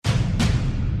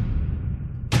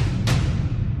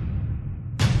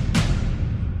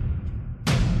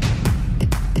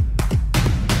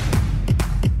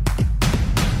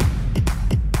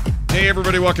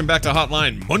everybody. Welcome back to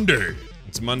Hotline Monday.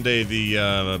 It's Monday, the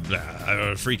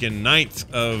freaking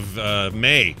 9th of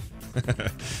May,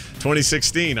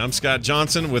 2016. I'm Scott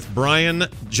Johnson with Brian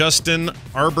Justin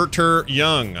Arbiter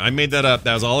Young. I made that up.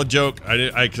 That was all a joke.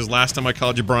 Because last time I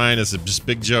called you Brian, it's just a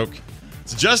big joke.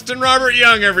 It's Justin Robert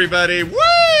Young, everybody. Woo!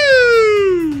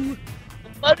 The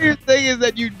funnier thing is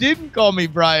that you didn't call me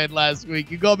Brian last week.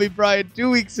 You called me Brian 2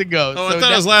 weeks ago. Oh, I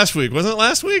thought it was last week. Wasn't it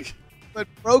last week? But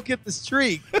broke at the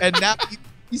streak, and now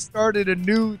he started a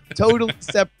new, totally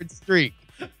separate streak.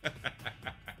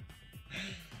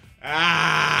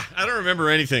 I don't remember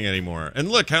anything anymore. And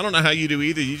look, I don't know how you do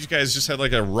either. You guys just had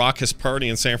like a raucous party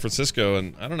in San Francisco,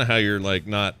 and I don't know how you're like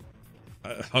not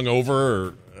hungover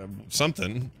or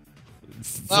something.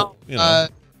 Well,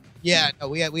 yeah, no,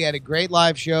 we had a great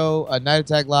live show, Night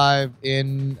Attack Live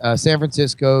in San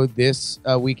Francisco this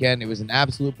weekend. It was an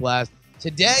absolute blast.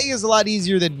 Today is a lot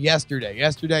easier than yesterday.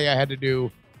 Yesterday, I had to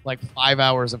do like 5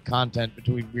 hours of content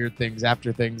between Weird Things,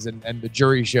 After Things, and the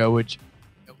jury show, which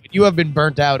you have been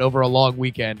burnt out over a long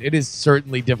weekend. It is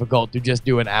certainly difficult to just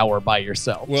do an hour by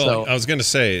yourself. Well, I was going to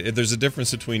say, there's a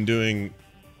difference between doing,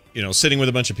 sitting with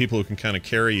a bunch of people who can kind of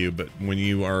carry you, but when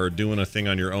you are doing a thing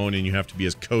on your own and you have to be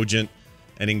as cogent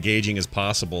and engaging as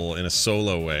possible in a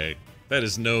solo way, that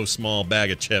is no small bag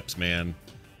of chips, man.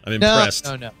 I'm impressed.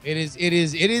 No. It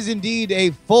is indeed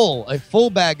a full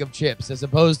bag of chips as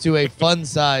opposed to a fun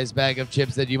size bag of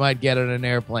chips that you might get on an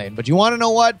airplane. But you want to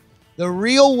know what? The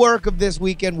real work of this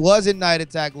weekend wasn't Night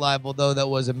Attack Live, although that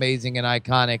was amazing and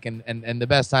iconic and the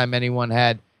best time anyone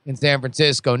had in San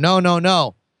Francisco.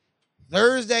 No.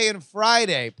 Thursday and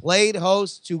Friday played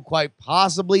host to quite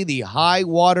possibly the high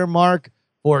watermark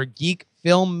for geek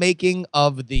filmmaking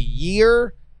of the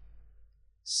year,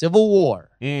 Civil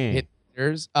War.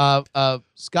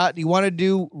 Scott, do you want to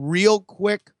do real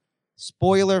quick,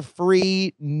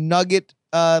 spoiler-free nugget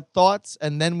thoughts,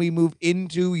 and then we move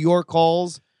into your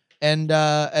calls and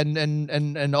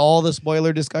all the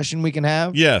spoiler discussion we can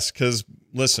have? Yes, because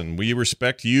listen, we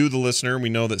respect you, the listener. We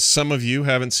know that some of you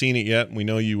haven't seen it yet, and we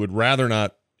know you would rather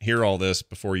not hear all this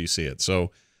before you see it.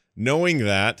 So, knowing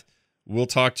that, we'll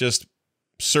talk just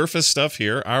surface stuff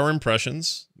here, our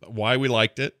impressions, why we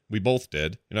liked it. We both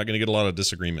did. You're not going to get a lot of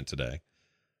disagreement today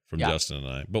from Justin and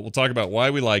I, but we'll talk about why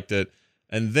we liked it,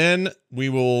 and then we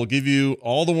will give you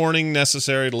all the warning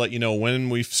necessary to let you know when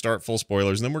we start full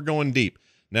spoilers, and then we're going deep.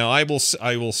 Now, I will.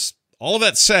 All of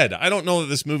that said, I don't know that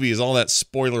this movie is all that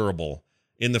spoilerable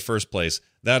in the first place.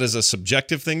 That is a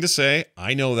subjective thing to say.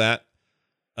 I know that,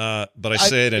 but I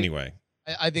say it anyway.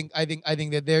 I think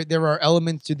that there are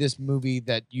elements to this movie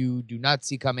that you do not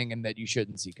see coming and that you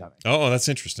shouldn't see coming. Oh, that's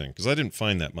interesting because I didn't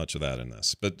find that much of that in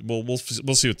this, but we'll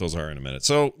see what those are in a minute.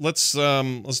 So let's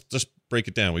just break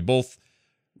it down. We both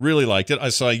really liked it. I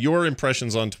saw your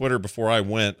impressions on Twitter before I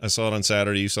went. I saw it on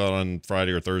Saturday. You saw it on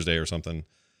Friday or Thursday or something.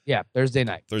 Yeah, Thursday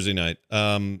night.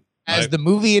 As the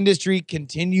movie industry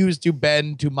continues to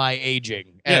bend to my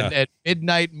aging, and at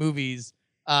midnight movies.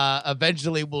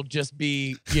 Eventually will just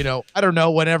be, I don't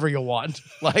know, whenever you want.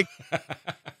 Like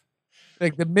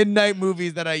the midnight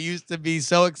movies that I used to be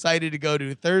so excited to go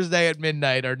to Thursday at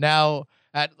midnight are now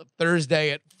at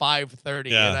Thursday at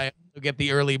 5:30, and I get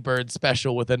the early bird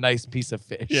special with a nice piece of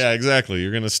fish. Yeah, exactly.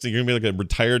 You're gonna be like a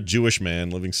retired Jewish man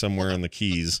living somewhere in the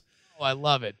Keys. Oh, I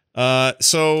love it.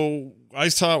 So I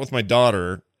saw it with my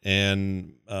daughter.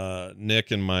 And Nick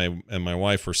and my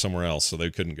wife were somewhere else, so they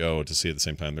couldn't go to see it at the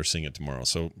same time. They're seeing it tomorrow.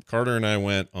 So Carter and I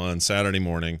went on Saturday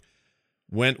morning.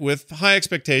 Went with high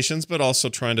expectations, but also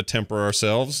trying to temper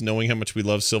ourselves, knowing how much we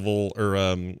love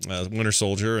Winter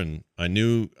Soldier, and I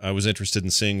knew I was interested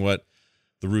in seeing what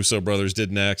the Russo brothers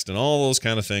did next, and all those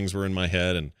kind of things were in my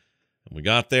head. And we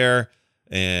got there,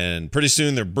 and pretty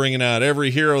soon they're bringing out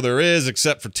every hero there is,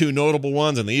 except for two notable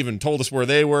ones, and they even told us where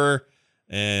they were.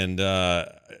 And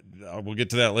we'll get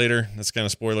to that later. That's kind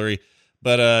of spoilery.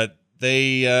 But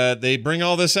they bring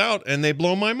all this out, and they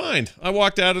blow my mind. I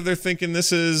walked out of there thinking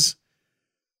this is,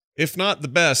 if not the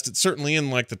best, it's certainly in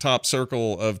like the top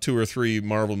circle of 2 or 3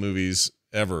 Marvel movies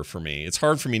ever for me. It's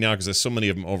hard for me now because there's so many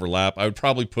of them overlap. I would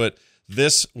probably put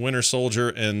this, Winter Soldier,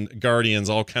 and Guardians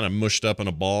all kind of mushed up in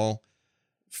a ball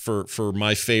for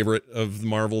my favorite of the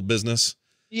Marvel business.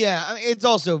 Yeah, I mean, it's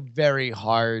also very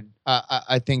hard,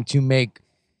 I think, to make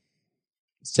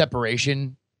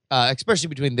separation, especially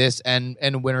between this and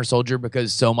Winter Soldier,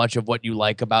 because so much of what you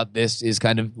like about this is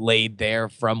kind of laid there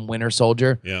from Winter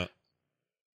Soldier. Yeah,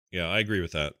 I agree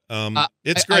with that.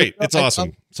 It's great. It's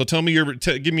awesome. So tell me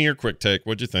give me your quick take.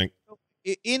 What'd you think?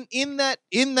 in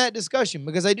that discussion,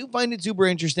 because I do find it super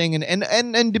interesting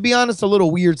and to be honest, a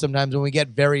little weird sometimes when we get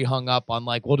very hung up on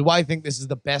like, well, do I think this is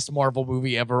the best Marvel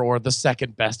movie ever, or the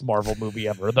second best Marvel movie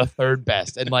ever, or the third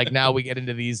best? And like now we get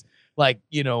into these like,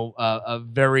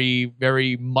 very,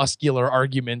 very muscular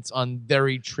arguments on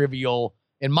very trivial,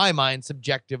 in my mind,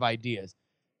 subjective ideas.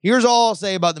 Here's all I'll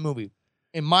say about the movie.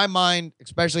 In my mind,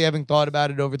 especially having thought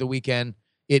about it over the weekend,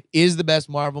 it is the best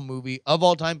Marvel movie of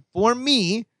all time for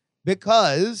me,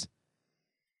 because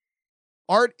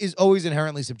art is always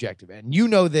inherently subjective. And you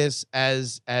know this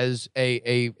as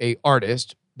a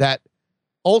artist, that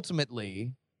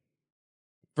ultimately,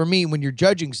 for me, when you're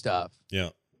judging stuff, yeah,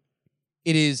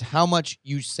 it is how much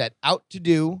you set out to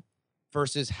do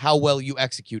versus how well you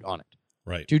execute on it.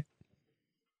 Right.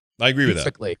 I agree with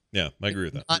that. Yeah, I agree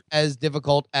with that. Not as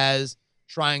difficult as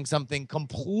trying something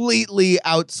completely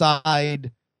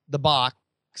outside the box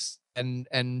and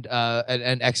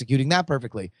executing that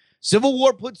perfectly. Civil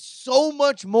War puts so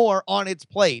much more on its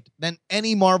plate than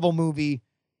any Marvel movie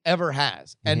ever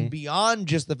has. Mm-hmm. And beyond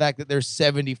just the fact that there's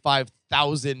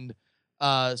 75,000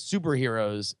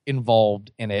 superheroes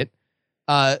involved in it,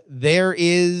 there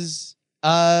is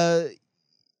and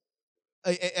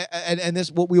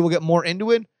this, what we will get more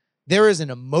into it, there is an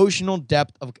emotional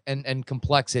depth of and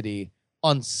complexity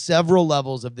on several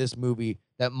levels of this movie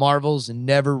that Marvel's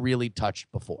never really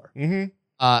touched before. Mm-hmm.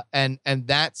 And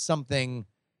that's something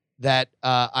that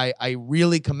I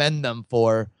really commend them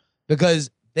for,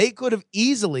 because they could have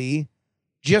easily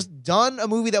just done a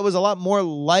movie that was a lot more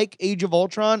like Age of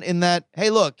Ultron, in that, hey,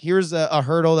 look, here's a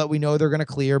hurdle that we know they're going to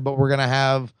clear, but we're going to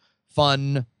have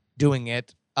fun doing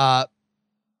it.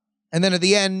 And then at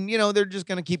the end, they're just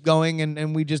going to keep going,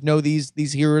 and we just know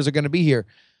these heroes are going to be here.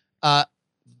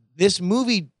 This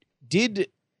movie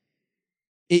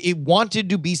it wanted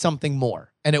to be something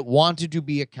more, and it wanted to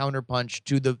be a counterpunch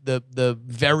to the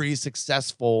very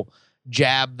successful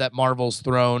jab that Marvel's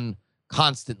thrown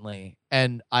constantly.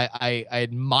 And I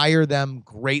admire them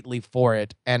greatly for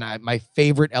it. And my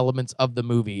favorite elements of the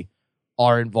movie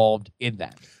are involved in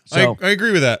that. So I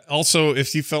agree with that. Also,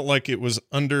 if you felt like it was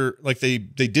like they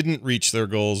didn't reach their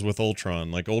goals with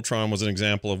Ultron, like Ultron was an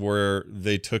example of where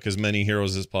they took as many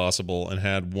heroes as possible and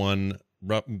had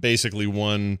basically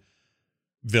one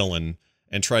villain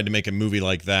and tried to make a movie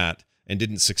like that and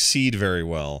didn't succeed very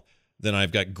well, then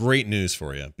I've got great news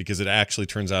for you, because it actually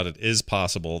turns out it is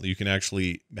possible that you can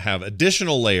actually have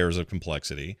additional layers of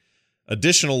complexity,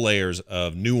 additional layers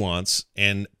of nuance,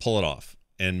 and pull it off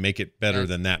and make it better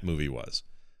than that movie was.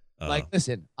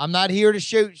 Listen, I'm not here to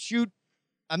shoot.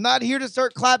 I'm not here to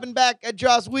start clapping back at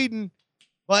Joss Whedon,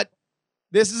 but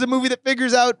this is a movie that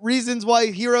figures out reasons why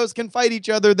heroes can fight each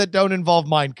other that don't involve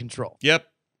mind control. Yep,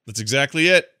 that's exactly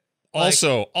it.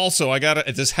 Also,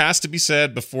 this has to be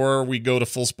said before we go to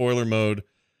full spoiler mode,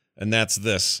 and that's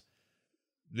this.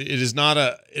 It is not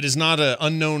a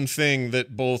unknown thing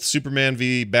that both Superman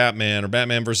v Batman, or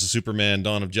Batman versus Superman,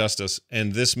 Dawn of Justice,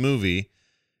 and this movie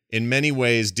in many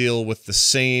ways deal with the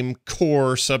same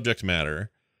core subject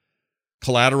matter: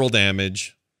 collateral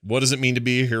damage. What does it mean to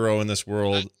be a hero in this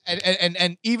world?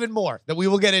 And even more that we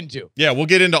will get into. Yeah, we'll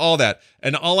get into all that.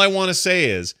 And all I want to say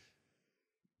is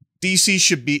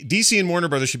DC and Warner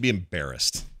Brothers should be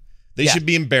embarrassed. They should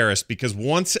be embarrassed, because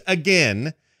once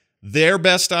again, their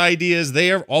best ideas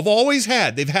they've always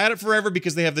had. They've had it forever,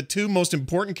 because they have the two most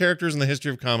important characters in the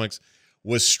history of comics,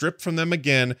 was stripped from them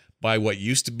again by what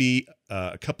used to be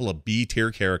a couple of B-tier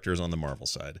characters on the Marvel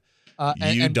side.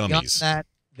 And dummies. That,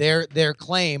 their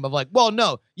claim of like, well,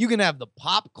 no, you can have the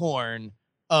popcorn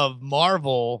of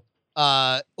Marvel,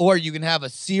 or you can have a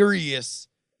serious,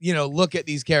 look at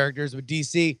these characters with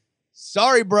DC.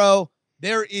 Sorry, bro.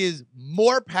 There is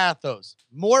more pathos,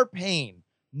 more pain,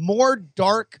 more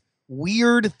dark,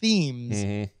 weird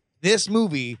themes this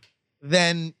movie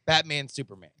than Batman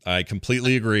Superman. I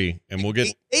completely agree. And we'll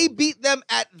get... They beat them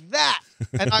at that,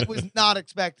 and I was not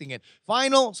expecting it.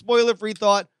 Final spoiler-free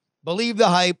thought. Believe the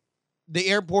hype. The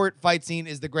airport fight scene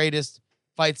is the greatest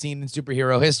fight scene in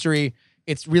superhero history.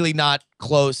 It's really not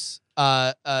close.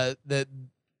 It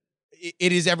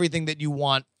is everything that you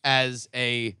want as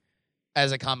a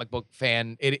comic book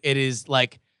fan. It is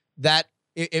like that.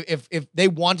 If they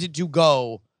wanted to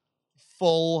go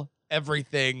full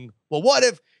everything, well, what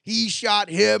if he shot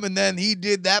him and then he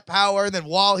did that power, and then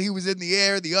while he was in the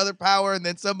air, the other power, and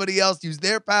then somebody else used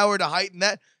their power to heighten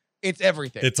that? It's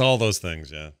everything. It's all those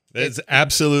things. Yeah. It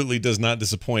absolutely does not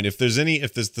disappoint. If there's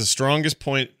the strongest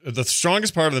part of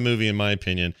the movie, in my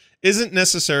opinion, isn't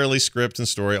necessarily script and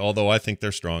story, although I think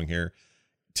they're strong here.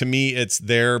 To me, it's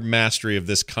their mastery of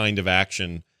this kind of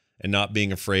action and not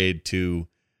being afraid to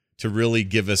to really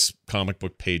give us comic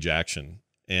book page action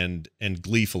and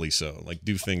gleefully so. Like,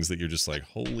 do things that you're just like,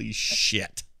 holy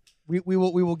shit. We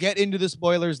will get into the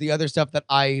spoilers, the other stuff that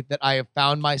I have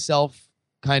found myself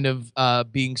kind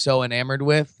of being so enamored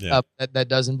with, that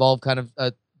does involve kind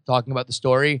of talking about the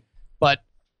story, but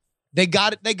they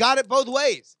got it both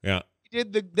ways. Yeah.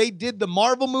 They did the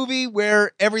Marvel movie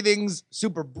where everything's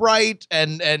super bright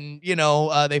and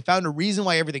they found a reason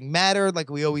why everything mattered,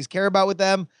 like we always care about with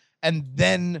them. And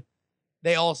then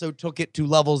they also took it to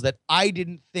levels that I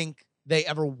didn't think they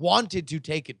ever wanted to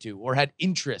take it to or had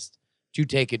interest to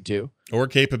take it to. Or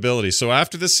capability. So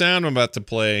after the sound I'm about to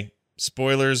play,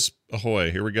 spoilers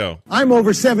ahoy, here we go. I'm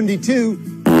over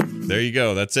 72. There you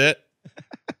go. That's it.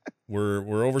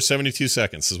 We're over 72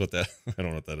 seconds is what that, I don't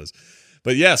know what that is.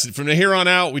 But yes, from here on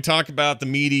out, we talk about the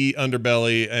meaty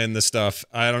underbelly and the stuff.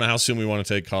 I don't know how soon we want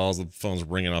to take calls. The phone's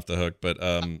ringing off the hook, but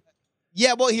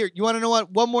yeah, well, here, you want to know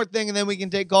what? One more thing, and then we can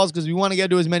take calls because we want to get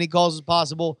to as many calls as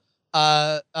possible.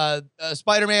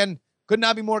 Spider-Man, could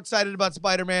not be more excited about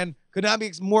Spider-Man. Could not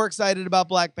be more excited about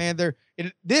Black Panther.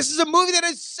 This is a movie that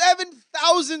has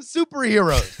 7,000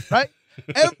 superheroes, right?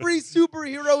 Every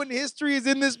superhero in history is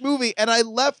in this movie, and I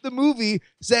left the movie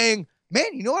saying,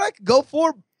 man, you know what I could go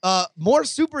for? More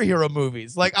superhero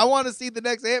movies. Like, I want to see the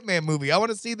next Ant-Man movie. I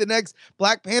want to see the next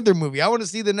Black Panther movie. I want to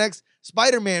see the next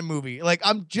Spider-Man movie. Like,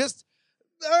 I'm just...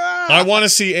 I want to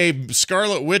see a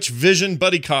Scarlet Witch Vision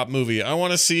buddy cop movie. I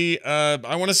want to see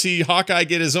Hawkeye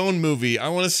get his own movie. I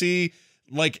want to see,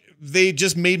 like, they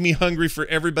just made me hungry for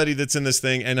everybody that's in this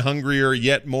thing, and hungrier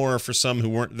yet more for some who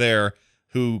weren't there,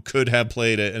 who could have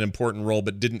played an important role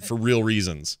but didn't for real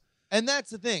reasons. And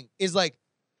that's the thing, is like,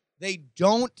 they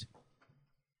don't,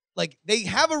 like, they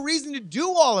have a reason to do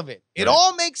all of it. It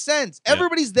all makes sense.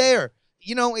 Everybody's there.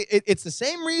 You know, it's the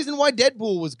same reason why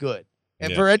Deadpool was good.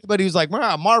 And for anybody who's like,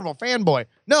 Marvel fanboy.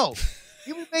 No,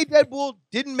 people who made Deadpool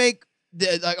didn't make,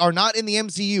 are not in the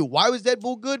MCU. Why was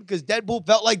Deadpool good? Because Deadpool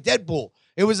felt like Deadpool.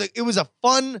 It was a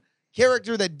fun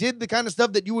character that did the kind of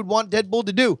stuff that you would want Deadpool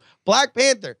to do. Black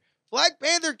Panther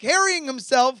carrying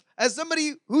himself as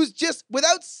somebody who's just,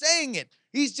 without saying it,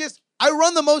 he's just, I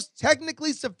run the most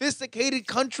technically sophisticated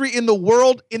country in the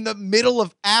world in the middle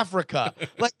of Africa.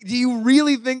 Like, do you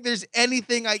really think there's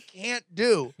anything I can't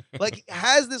do? Like, he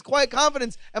has this quiet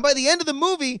confidence. And by the end of the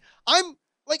movie, I'm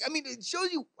like, I mean, it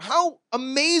shows you how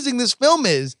amazing this film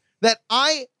is that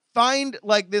I find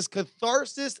like this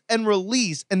catharsis and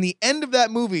release in the end of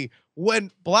that movie when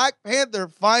Black Panther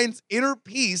finds inner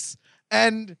peace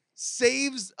and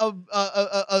saves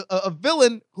a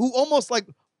villain who almost like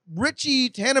Richie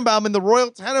Tannenbaum in the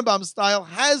Royal Tannenbaum style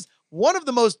has one of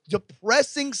the most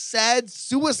depressing, sad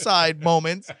suicide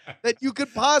moments that you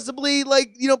could possibly,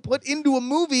 like, you know, put into a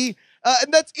movie.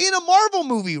 And that's in a Marvel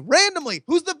movie randomly.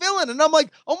 Who's the villain? And I'm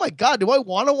like, oh my God, do I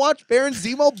want to watch Baron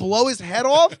Zemo blow his head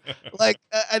off? Like,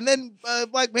 and then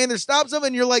Black Panther stops him,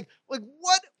 and you're like,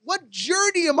 what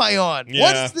journey am I on? Yeah.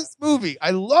 What is this movie? I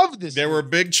love this. There were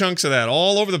big chunks of that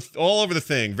all over the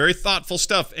thing. Very thoughtful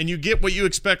stuff, and you get what you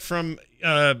expect from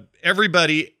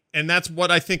everybody, and that's what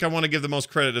I think I want to give the most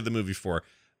credit to the movie for.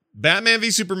 Batman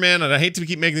v Superman, and I hate to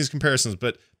keep making these comparisons,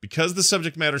 but because the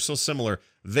subject matter is so similar,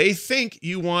 they think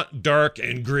you want dark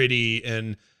and gritty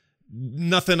and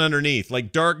nothing underneath,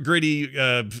 like dark, gritty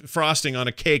frosting on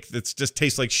a cake that just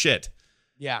tastes like shit.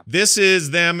 Yeah. This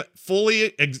is them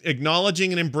fully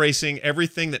acknowledging and embracing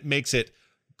everything that makes it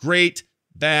great,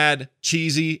 bad,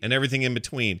 cheesy, and everything in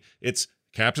between. It's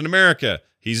Captain America.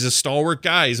 He's a stalwart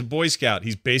guy. He's a Boy Scout.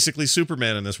 He's basically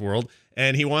Superman in this world,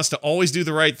 and he wants to always do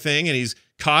the right thing, and he's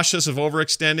cautious of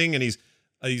overextending, and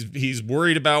he's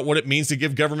worried about what it means to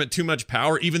give government too much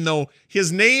power, even though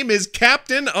his name is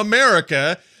Captain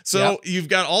America. So you've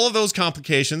got all of those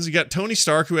complications. You got Tony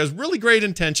Stark, who has really great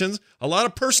intentions, a lot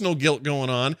of personal guilt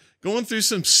going through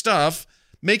some stuff,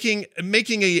 making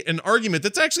an argument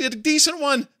that's actually a decent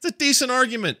one. It's a decent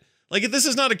argument. Like, this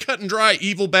is not a cut and dry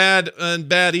evil bad and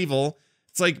bad evil.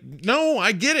 It's like, no,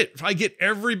 I get it. I get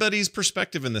everybody's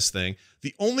perspective in this thing.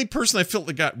 The only person I felt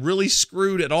that got really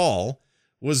screwed at all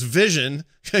was Vision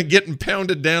getting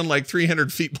pounded down like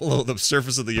 300 feet below the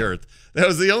surface of the earth. That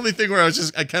was the only thing where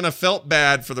I kind of felt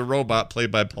bad for the robot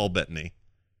played by Paul Bettany.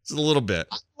 Just a little bit.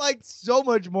 I liked so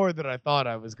much more than I thought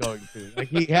I was going to. Like,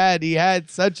 he had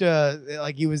such a,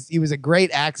 like, he was a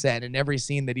great accent in every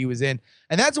scene that he was in.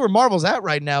 And that's where Marvel's at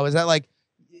right now, is that, like,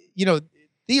 you know,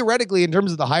 theoretically, in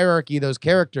terms of the hierarchy of those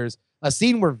characters, a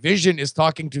scene where Vision is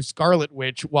talking to Scarlet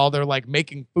Witch while they're like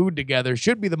making food together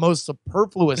should be the most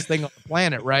superfluous thing on the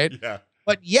planet, right? Yeah.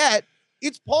 But yet,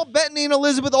 it's Paul Bettany and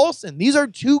Elizabeth Olsen. These are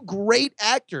two great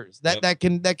actors that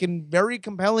can very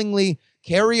compellingly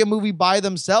carry a movie by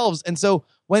themselves. And so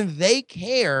when they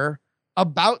care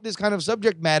about this kind of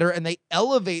subject matter and they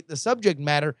elevate the subject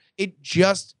matter, it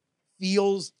just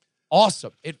feels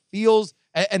awesome. It feels,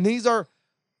 and these are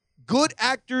good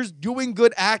actors doing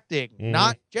good acting,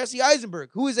 not Jesse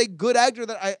Eisenberg, who is a good actor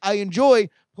that I enjoy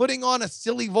putting on a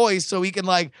silly voice so he can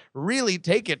like really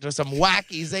take it to some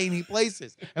wacky, zany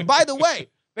places. And by the way,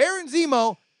 Baron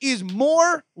Zemo is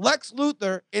more Lex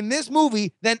Luthor in this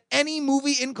movie than any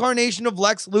movie incarnation of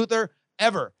Lex Luthor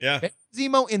ever. Yeah. Baron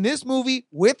Zemo in this movie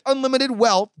with unlimited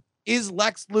wealth is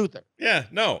Lex Luthor. Yeah,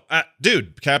 no.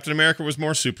 Dude, Captain America was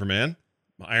more Superman.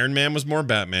 Iron Man was more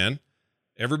Batman.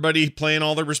 Everybody playing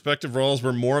all their respective roles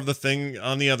were more of the thing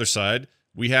on the other side.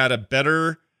 We had a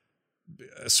better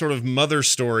sort of mother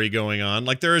story going on.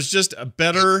 Like there is just a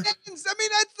better. I mean,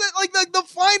 that's like the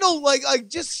final like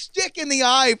just stick in the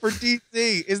eye for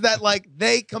DC is that like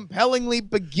they compellingly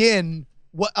begin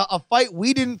a fight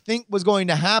we didn't think was going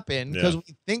to happen because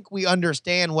we think we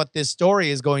understand what this story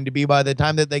is going to be by the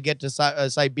time that they get to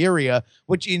Siberia,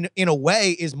 which in a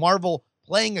way is Marvel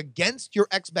playing against your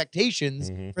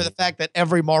expectations for the fact that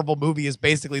every Marvel movie is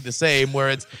basically the same, where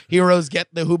it's heroes get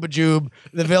the Hoobajoob,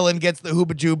 the villain gets the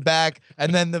Hoobajoob back,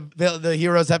 and then the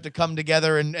heroes have to come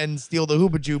together and steal the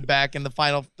Hoobajoob back in the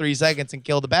final 3 seconds and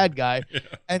kill the bad guy. Yeah.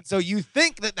 And so you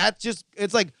think that that's just,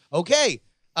 it's like, okay,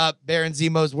 Baron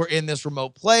Zemo's, we're in this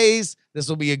remote place. This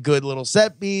will be a good little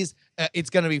set piece.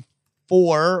 It's going to be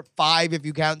 4, 5 if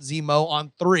you count Zemo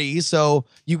on 3. So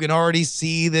you can already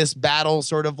see this battle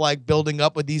sort of like building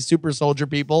up with these super soldier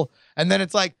people. And then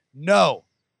it's like, no,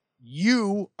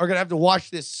 you are going to have to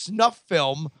watch this snuff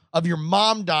film of your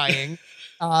mom dying.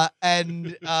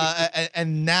 And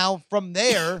now from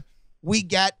there, we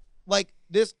get like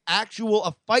this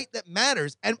a fight that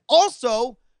matters and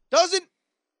also doesn't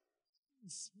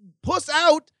puss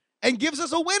out and gives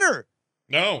us a winner.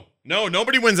 No,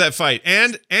 nobody wins that fight,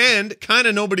 and kind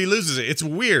of nobody loses it. It's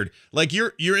weird. Like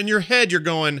you're in your head, you're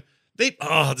going,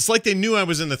 it's like they knew I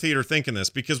was in the theater thinking this,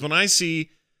 because when I saw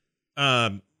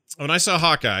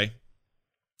Hawkeye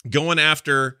going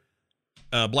after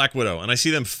Black Widow, and I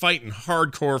see them fighting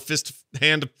hardcore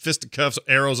fisticuffs,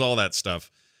 arrows, all that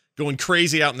stuff, going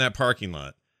crazy out in that parking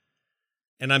lot.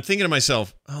 And I'm thinking to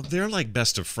myself, oh, they're like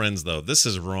best of friends, though. This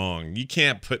is wrong. You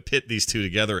can't pit these two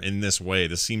together in this way.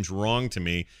 This seems wrong to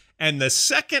me. And the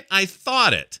second I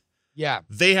thought it,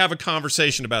 they have a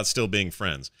conversation about still being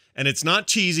friends. And it's not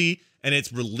cheesy, and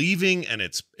it's relieving, and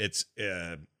it's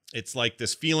like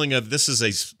this feeling of this is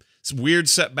a weird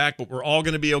setback, but we're all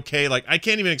going to be okay. Like, I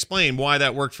can't even explain why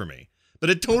that worked for me, but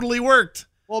it totally worked.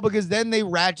 Well, because then they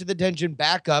ratchet the tension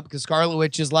back up because Scarlet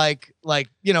Witch is like, hey,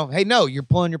 no, you're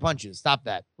pulling your punches. Stop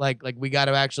that. Like we got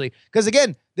to actually, because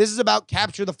again, this is about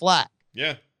capture the flag.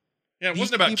 Yeah. Yeah. It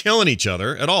wasn't about killing each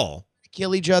other at all.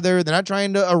 Kill each other. They're not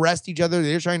trying to arrest each other.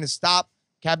 They're trying to stop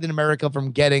Captain America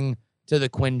from getting to the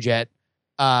Quinjet.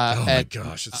 My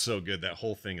gosh. It's so good. That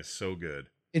whole thing is so good.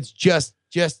 It's just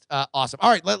awesome. All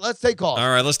right, let's take calls. All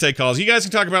right, let's take calls. You guys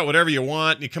can talk about whatever you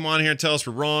want. You come on here and tell us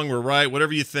we're wrong, we're right,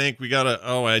 whatever you think. We got to,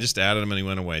 I just added him and he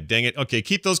went away. Dang it. Okay,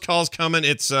 keep those calls coming.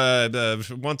 It's,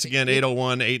 once again,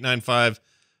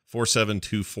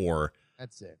 801-895-4724.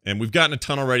 That's it. And we've gotten a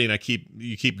ton already, and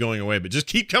you keep going away, but just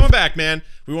keep coming back, man.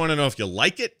 We want to know if you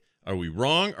like it. Are we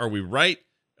wrong? Are we right?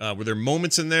 Were there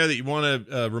moments in there that you want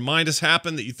to remind us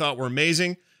happened that you thought were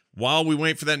amazing? While we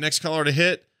wait for that next caller to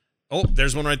hit, oh,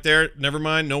 there's one right there. Never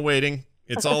mind. No waiting.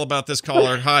 It's all about this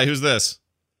caller. Hi, who's this?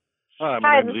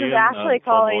 Hi, this is Ashley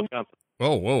calling.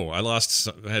 Oh, whoa. I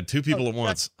had 2 people at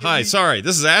once. Hi, sorry.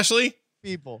 This is Ashley?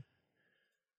 People.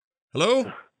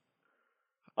 Hello?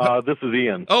 This is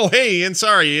Ian. Oh, hey, Ian.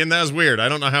 Sorry, Ian. That was weird. I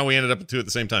don't know how we ended up at 2 at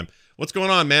the same time. What's going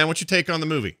on, man? What's your take on the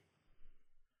movie?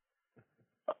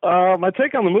 My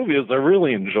take on the movie is I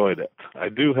really enjoyed it. I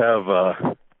do have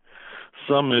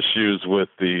some issues with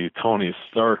the Tony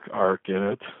Stark arc in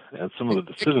it, and some of the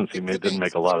decisions he made didn't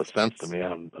make a lot of sense to me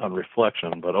on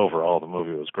reflection, but overall the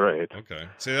movie was great. Okay.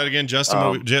 Say that again,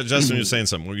 Justin. Justin was saying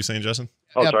something. What were you saying, Justin?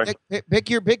 Oh, sorry. Pick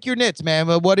your nits, man.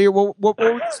 What were your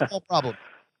small problem?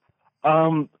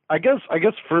 I guess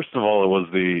first of all, it was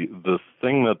the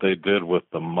thing that they did with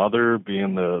the mother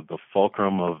being the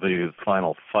fulcrum of the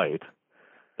final fight.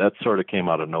 That sort of came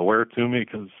out of nowhere to me,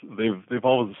 because they've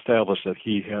always established that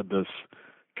he had this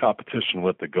competition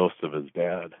with the ghost of his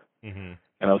dad. Mm-hmm.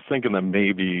 And I was thinking that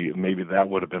maybe that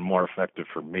would have been more effective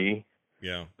for me.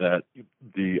 Yeah. That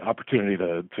the opportunity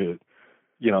to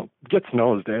get to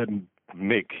know his dad and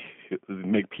make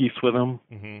peace with him,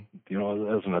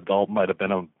 mm-hmm. As an adult might have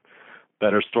been a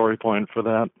better story point for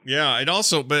that. Yeah, it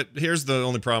also, but here's the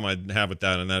only problem I have with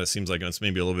that, and that it seems like it's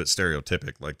maybe a little bit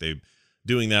stereotypic. Like they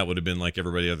doing that would have been like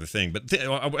every other thing. But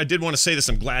I did want to say this.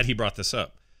 I'm glad he brought this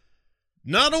up.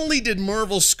 Not only did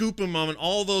Marvel scoop him on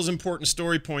all those important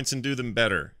story points and do them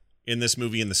better in this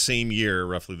movie in the same year,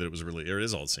 roughly, that it was released, or it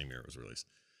is all the same year it was released.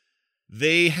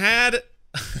 They had,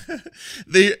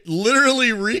 they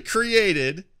literally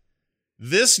recreated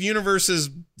this universe's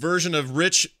version of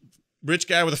rich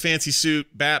guy with a fancy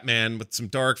suit, Batman with some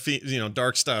dark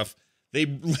stuff. They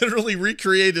literally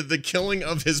recreated the killing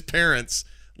of his parents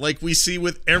like we see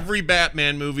with every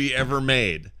Batman movie ever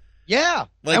made. Yeah,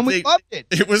 like and we loved it.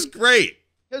 It was great.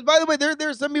 Because, by the way,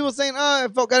 there's some people saying, I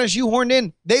felt kind of shoehorned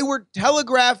in. They were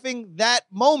telegraphing that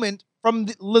moment from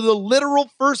the literal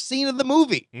first scene of the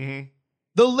movie. Mm-hmm.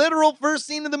 The literal first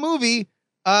scene of the movie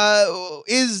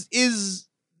is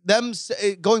them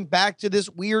going back to this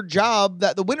weird job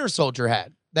that the Winter Soldier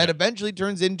had that eventually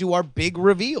turns into our big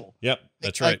reveal. Yep,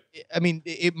 that's right. I mean,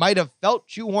 it might have felt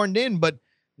shoehorned in, but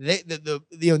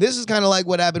this is kind of like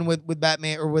what happened with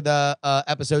Batman or with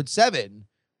episode 7,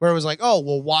 where it was like, oh,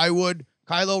 well, why would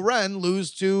Kylo Ren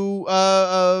lose to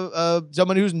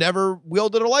someone who's never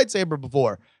wielded a lightsaber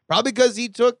before? Probably because he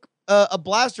took a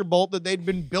blaster bolt that they'd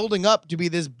been building up to be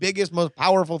this biggest, most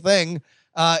powerful thing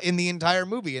in the entire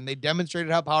movie, and they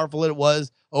demonstrated how powerful it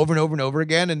was over and over and over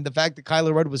again. And the fact that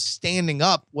Kylo Ren was standing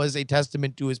up was a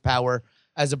testament to his power,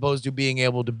 as opposed to being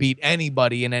able to beat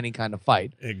anybody in any kind of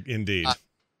fight. Indeed.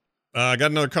 I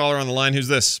got another caller on the line. Who's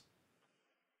this?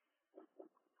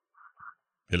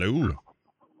 Hello.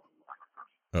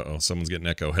 Uh-oh, someone's getting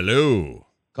echo. Hello.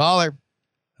 Caller.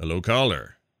 Hello,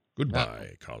 caller.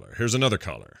 Goodbye, caller. Here's another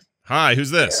caller. Hi,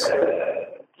 who's this?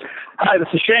 Hi, this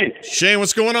is Shane. Shane,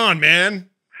 what's going on, man?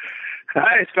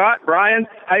 Hi, Scott, Brian.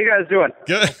 How you guys doing?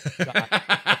 Good.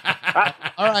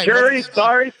 All right. Jerry,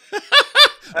 sorry.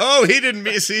 Oh, he didn't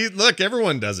mean. See, look,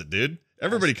 everyone does it, dude.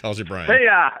 Everybody calls you Brian. Hey,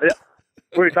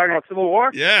 were you talking about Civil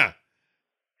War? Yeah.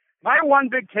 My one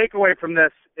big takeaway from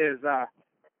this is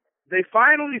they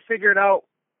finally figured out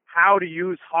how to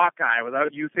use Hawkeye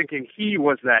without you thinking he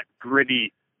was that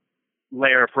gritty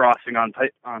layer of frosting on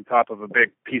top of a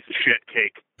big piece of shit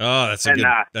cake. Oh,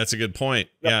 that's a good point.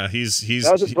 Yeah, he's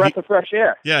that was a breath of fresh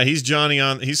air. Yeah, he's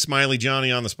Smiley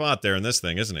Johnny on the spot there in this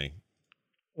thing, isn't he?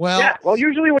 Well,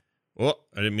 usually. Well,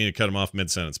 I didn't mean to cut him off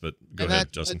mid-sentence, but go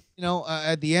ahead, Justin.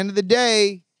 At the end of the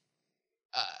day,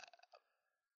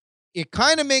 it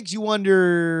kind of makes you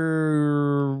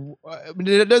wonder.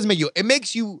 It doesn't make you. It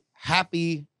makes you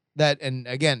happy that, and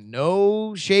again,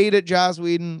 no shade at Joss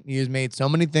Whedon. He has made so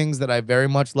many things that I very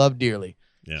much love dearly.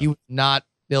 Yeah. He was not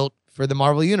built for the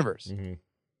Marvel Universe, Mm-hmm.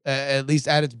 At least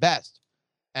at its best.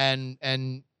 And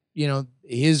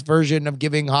his version of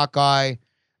giving Hawkeye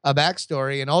a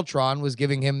backstory in Ultron was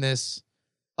giving him this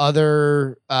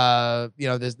other,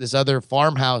 this other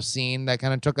farmhouse scene that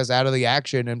kind of took us out of the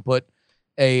action and put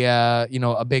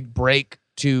a big break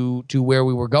to where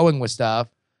we were going with stuff.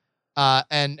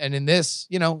 And in this,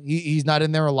 he's not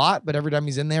in there a lot, but every time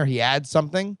he's in there, he adds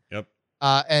something. Yep.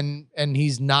 And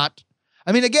he's not.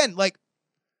 I mean, again, like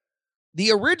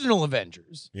the original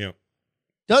Avengers. Yep.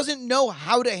 Doesn't know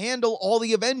how to handle all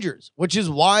the Avengers, which is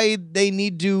why they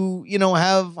need to,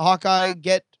 have Hawkeye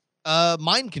get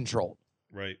mind controlled.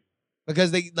 Right.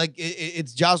 Because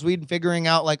it's Joss Whedon figuring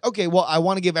out like, okay, well, I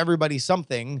want to give everybody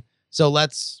something, so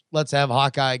let's have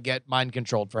Hawkeye get mind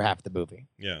controlled for half the movie.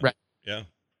 Yeah. Right. Yeah.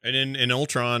 And in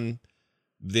Ultron,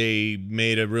 they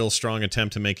made a real strong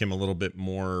attempt to make him a little bit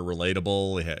more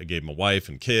relatable. They gave him a wife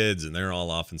and kids, and they're all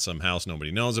off in some house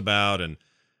nobody knows about, and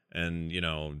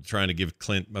trying to give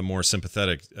Clint a more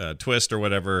sympathetic twist or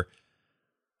whatever.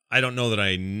 I don't know that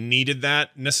I needed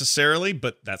that necessarily,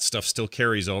 but that stuff still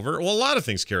carries over. Well, a lot of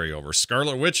things carry over.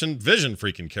 Scarlet Witch and Vision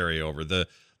freaking carry over. The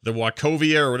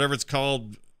Wachovia or whatever it's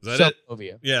called. Is that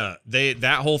Sokovia. it? Yeah.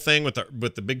 That whole thing with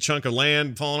the big chunk of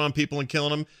land falling on people and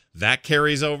killing them, that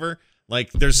carries over.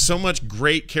 Like, there's so much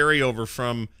great carryover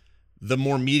from the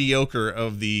more mediocre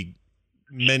of the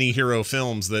many hero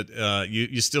films that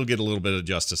you still get a little bit of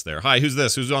justice there. Hi, who's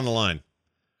this? Who's on the line?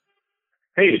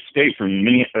 Hey, it's Dave from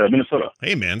Minnesota.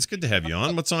 Hey, man, it's good to have you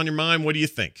on. What's on your mind? What do you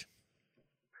think?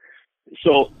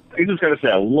 So I just got to say,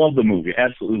 I love the movie.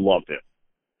 Absolutely loved it.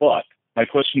 But my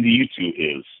question to you two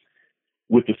is,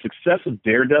 with the success of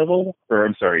Deadpool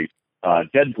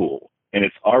and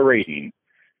its R rating,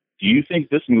 do you think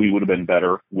this movie would have been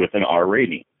better with an R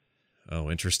rating? Oh,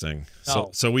 interesting. No.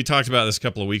 So we talked about this a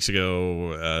couple of weeks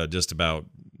ago, just about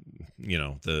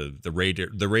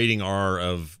the rating R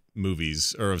of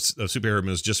movies or of superhero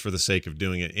movies, just for the sake of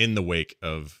doing it in the wake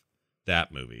of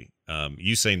that movie.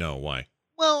 You say no. Why?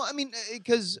 Well, I mean,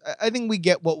 because I think we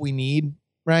get what we need,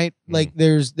 right? Like,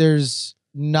 there's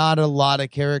not a lot of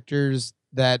characters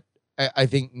that I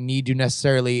think need to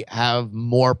necessarily have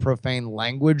more profane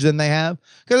language than they have.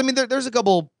 Because I mean, there's a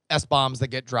couple S-bombs that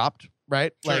get dropped,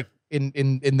 right? Sure. Like in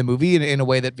the movie in a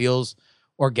way that feels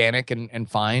organic and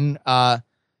fine.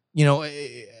 You know,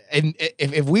 and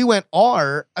if we went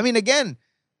R, I mean, again,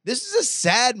 this is a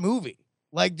sad movie.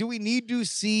 Like, do we need to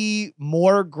see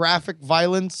more graphic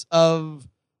violence of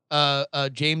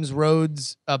James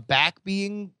Rhodes' back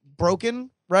being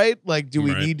broken, right? Like, do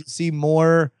we need to see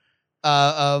more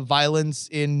violence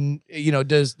in, you know,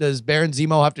 does Baron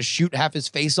Zemo have to shoot half his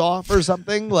face off or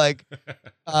something? Like,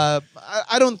 I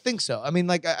don't think so. I mean,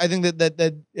 like, I think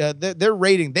that their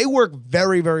rating, they work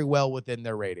very, very well within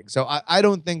their rating. So I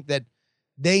don't think that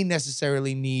they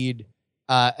necessarily need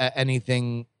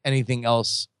anything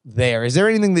else there. Is there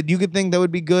anything that you could think that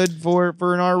would be good for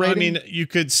an R rating? I mean, you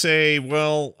could say,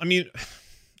 well, I mean,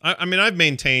 I've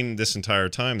maintained this entire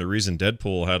time the reason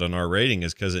Deadpool had an R rating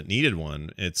is because it needed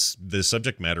one. It's the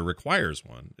subject matter requires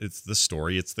one. It's the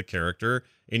story. It's the character.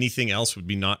 Anything else would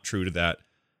be not true to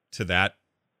that,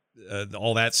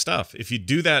 all that stuff. If you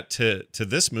do that to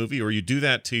this movie, or you do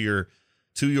that to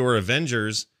your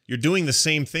Avengers, you're doing the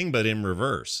same thing but in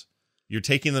reverse. You're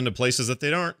taking them to places that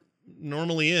they aren't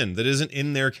normally in, that isn't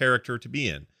in their character to be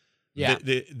in. Yeah.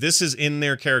 This is in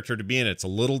their character to be in. It's a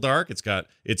little dark. It's got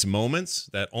its moments.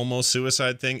 That almost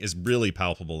suicide thing is really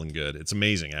palpable and good. It's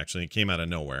amazing, actually. It came out of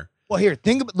nowhere. Well, here,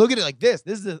 look at it like this.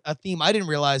 This is a theme I didn't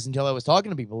realize until I was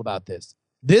talking to people about this.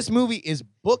 This movie is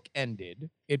bookended.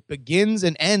 It begins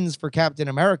and ends for Captain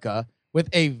America with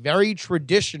a very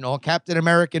traditional Captain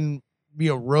American,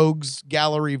 rogues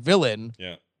gallery villain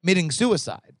committing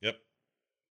suicide. Yep.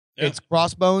 Yeah. It's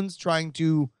Crossbones trying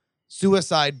to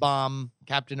suicide bomb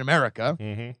Captain America.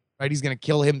 Mm-hmm. Right? He's going to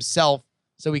kill himself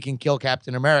so he can kill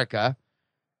Captain America.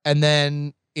 And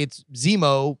then it's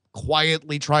Zemo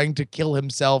quietly trying to kill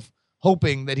himself,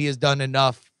 hoping that he has done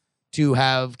enough to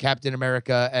have Captain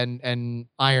America and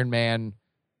Iron Man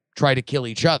try to kill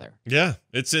each other. Yeah,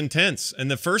 it's intense.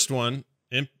 And the first one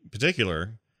in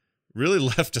particular really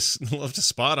left a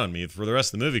spot on me for the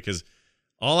rest of the movie, because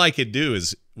all I could do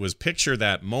was picture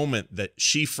that moment that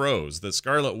she froze, that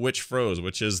Scarlet Witch froze,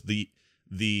 which is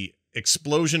the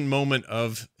explosion moment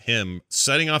of him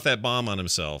setting off that bomb on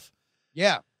himself.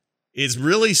 Yeah. Is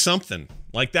really something.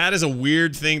 Like, that is a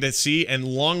weird thing to see and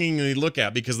longingly look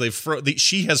at, because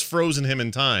she has frozen him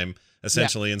in time,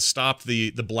 essentially, and stopped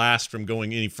the blast from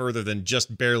going any further than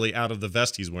just barely out of the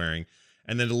vest he's wearing.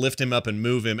 And then to lift him up and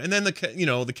move him. And then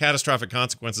the catastrophic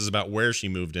consequences about where she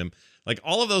moved him. Like,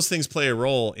 all of those things play a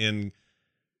role in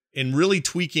really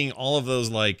tweaking all of those,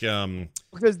 like,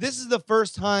 because this is the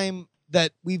first time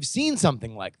that we've seen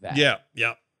something like that. Yeah,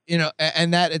 yeah.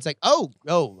 And that it's like, oh,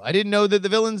 I didn't know that the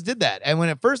villains did that. And when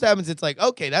it first happens, it's like,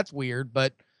 okay, that's weird,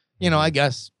 but I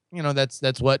guess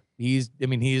that's what he's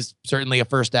certainly a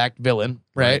first act villain,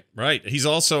 right? Right. He's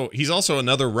also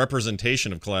another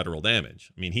representation of collateral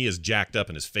damage. I mean, he is jacked up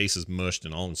and his face is mushed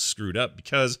and all screwed up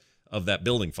because of that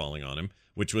building falling on him,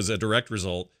 which was a direct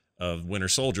result of Winter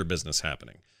Soldier business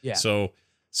happening. Yeah.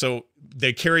 So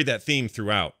they carry that theme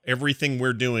throughout. Everything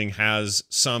we're doing has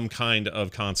some kind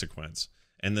of consequence.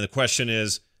 And the question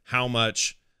is how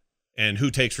much and who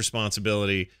takes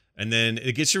responsibility. And then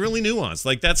it gets you really nuanced.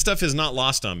 Like, that stuff is not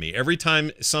lost on me. Every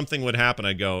time something would happen,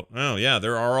 I'd go, oh yeah,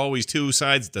 there are always two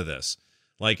sides to this.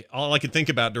 Like, all I could think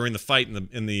about during the fight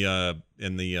in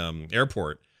the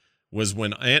airport was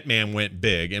when Ant-Man went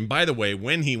big. And by the way,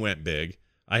 when he went big,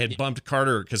 I had bumped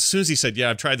Carter, because as soon as he said, yeah,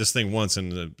 I've tried this thing once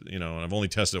and, I've only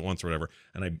tested it once or whatever.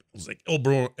 And I was like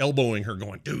elbowing her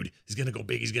going, dude, he's going to go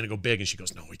big. He's going to go big. And she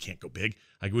goes, no, he can't go big.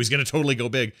 I go, he's going to totally go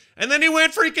big. And then he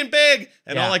went freaking big.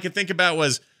 And all I could think about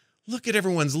was, look at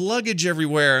everyone's luggage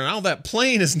everywhere. And all that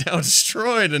plane is now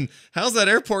destroyed. And how's that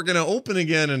airport going to open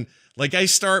again? And like,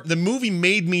 the movie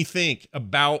made me think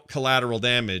about collateral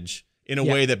damage in a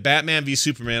way that Batman v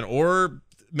Superman or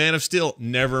Man of Steel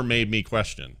never made me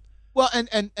question. Well,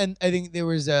 and I think there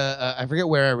was I forget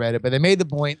where I read it, but they made the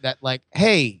point that, like,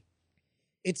 hey,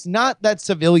 it's not that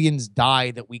civilians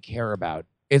die that we care about.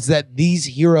 It's that these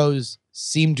heroes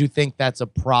seem to think that's a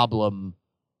problem,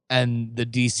 and the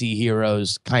DC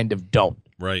heroes kind of don't.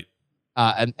 Right.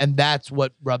 And that's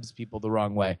what rubs people the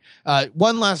wrong way.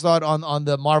 One last thought on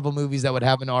the Marvel movies that would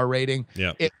have an R rating.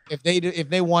 Yeah. If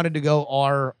they wanted to go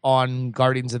R on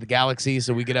Guardians of the Galaxy,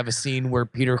 so we could have a scene where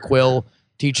Peter Quill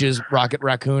teaches Rocket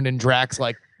Raccoon and Drax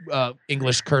like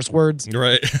English curse words.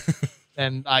 Right.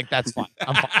 And like, that's fine.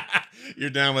 I'm fine. You're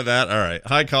down with that? All right.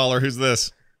 Hi, caller. Who's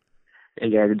this?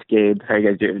 Hey guys, it's Gabe. How you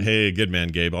guys doing? Hey, good man,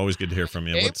 Gabe. Always good to hear from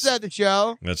you. Gabe's at the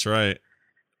show. That's right.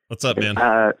 What's up, man?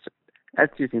 I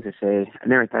have two things to say. I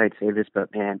never thought I'd say this,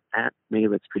 but man, Aunt May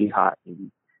looks pretty hot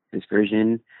in this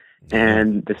version.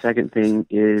 And the second thing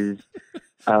is,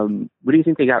 what do you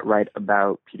think they got right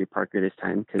about Peter Parker this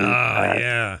time?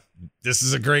 Yeah. This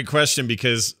is a great question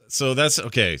because, so that's,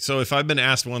 okay. So if I've been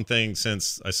asked one thing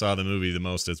since I saw the movie the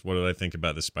most, it's what did I think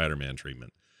about the Spider-Man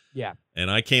treatment? Yeah. And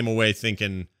I came away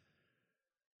thinking,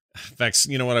 in fact,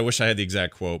 you know what? I wish I had the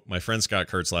exact quote. My friend Scott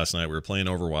Kurtz last night, we were playing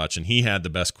Overwatch, and he had the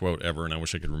best quote ever, and I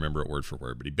wish I could remember it word for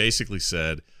word. But he basically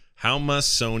said, how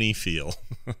must Sony feel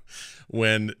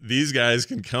when these guys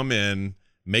can come in,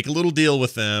 make a little deal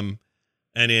with them,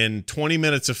 and in 20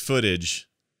 minutes of footage,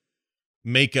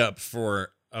 make up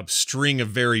for a string of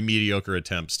very mediocre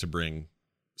attempts to bring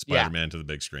Spider-Man to the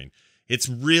big screen. It's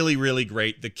really, really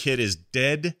great. The kid is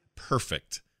dead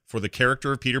perfect for the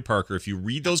character of Peter Parker. If you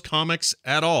read those comics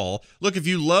at all, look, if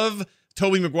you love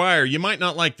Tobey Maguire, you might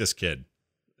not like this kid.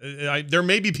 There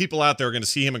may be people out there who are going to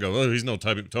see him and go, oh, he's no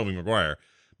Tobey Maguire.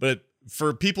 But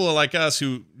for people like us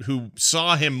who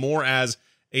saw him more as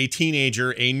a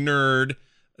teenager, a nerd,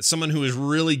 someone who is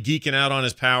really geeking out on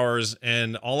his powers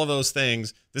and all of those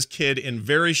things, this kid in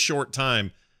very short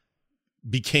time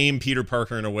became Peter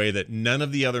Parker in a way that none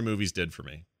of the other movies did for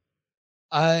me.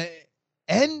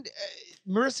 And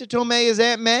Marissa Tomei is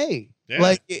Aunt May. Yeah.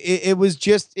 Like it was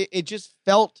just, it just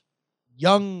felt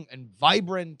young and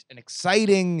vibrant and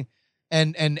exciting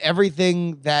and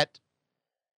everything that,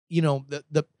 you know,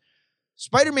 the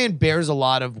Spider-Man bears a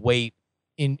lot of weight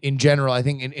in general, I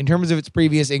think in terms of its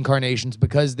previous incarnations,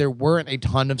 because there weren't a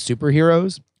ton of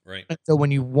superheroes. Right. So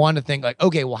when you want to think like,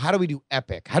 okay, well, how do we do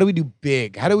epic? How do we do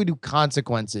big? How do we do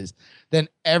consequences? Then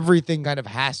everything kind of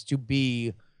has to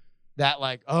be that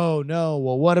like, oh no,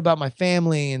 well, what about my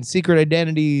family and secret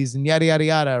identities and yada, yada,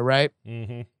 yada, right?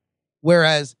 Mm-hmm.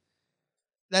 Whereas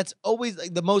that's always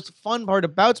like the most fun part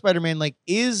about Spider-Man, like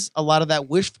is a lot of that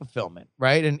wish fulfillment,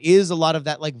 right? And is a lot of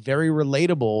that like very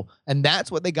relatable. And that's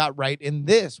what they got right in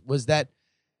this was that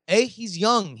he's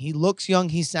young, he looks young,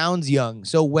 he sounds young.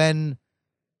 So when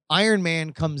Iron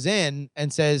Man comes in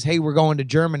and says, hey, we're going to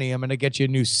Germany, I'm going to get you a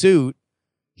new suit.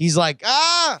 He's like,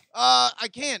 I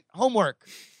can't, homework.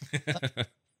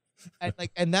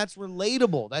 and that's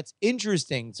relatable. That's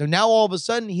interesting. So now all of a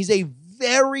sudden he's a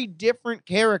very different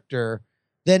character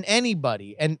than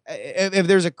anybody. And if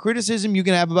there's a criticism you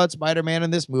can have about Spider-Man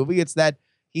in this movie, it's that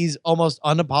he's almost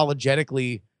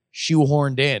unapologetically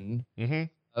shoehorned in,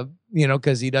 you know,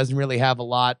 because he doesn't really have a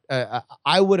lot.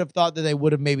 I would have thought that they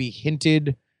would have maybe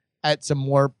hinted at some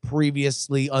more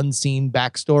previously unseen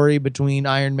backstory between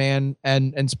Iron Man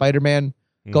and Spider-Man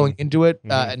going into it,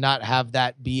 and not have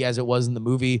that be as it was in the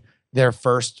movie, their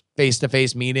first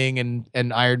face-to-face meeting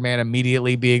and Iron Man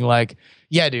immediately being like,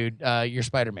 yeah, dude, you're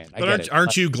Spider-Man. But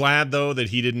aren't you glad, though, that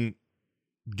he didn't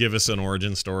give us an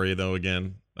origin story, though,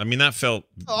 again? I mean, that felt...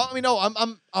 Oh, I mean, no,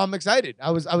 I'm excited. I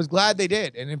was glad they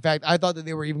did. And in fact, I thought that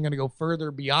they were even going to go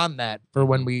further beyond that for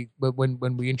when we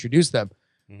introduced them.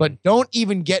 But don't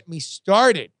even get me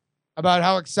started about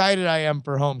how excited I am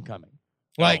for Homecoming.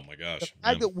 Like, oh my gosh. The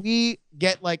fact that we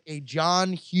get like a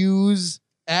John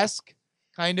Hughes-esque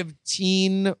kind of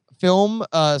teen film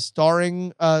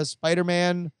starring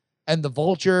Spider-Man and the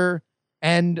Vulture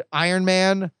and Iron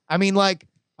Man. I mean, like,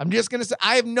 I'm just going to say,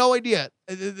 I have no idea.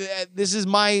 This is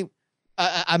my,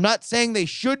 I'm not saying they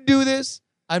should do this.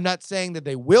 I'm not saying that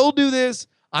they will do this.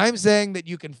 I'm saying that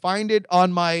you can find it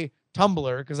on my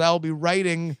Tumblr because I will be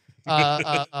writing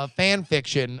a fan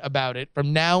fiction about it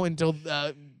from now until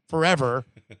forever.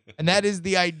 And that is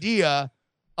the idea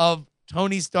of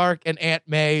Tony Stark and Aunt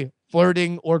May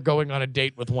flirting or going on a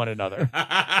date with one another.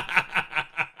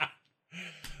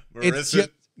 Marissa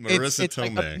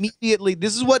Tomei. Like immediately,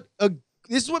 this is what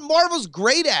Marvel's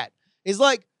great at. Is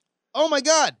like, oh my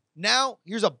God, now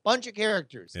here's a bunch of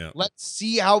characters. Yeah. Let's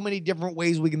see how many different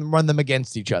ways we can run them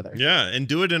against each other. Yeah, and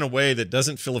do it in a way that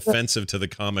doesn't feel offensive to the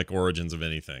comic origins of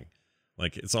anything.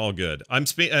 Like, it's all good.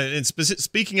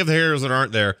 Speaking of the heroes that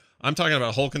aren't there, I'm talking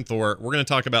about Hulk and Thor. We're going to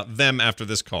talk about them after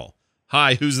this call.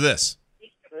 Hi, who's this?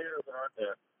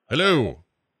 Hello.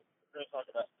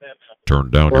 Turn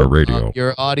down your radio.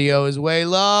 Your audio is way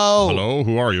low. Hello,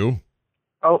 who are you?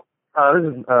 Oh,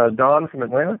 this is Don from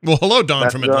Atlanta. Well, hello, Don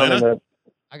from Atlanta.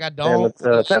 I got Don.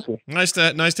 Nice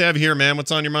to have you here, man.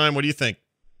 What's on your mind? What do you think?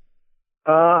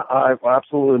 I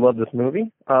absolutely love this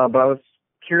movie, but I was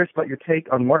curious about your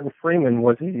take on Martin Freeman.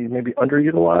 Was he maybe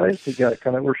underutilized? He got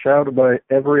kind of overshadowed by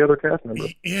every other cast member.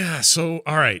 Yeah, so,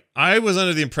 all right. I was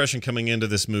under the impression coming into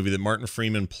this movie that Martin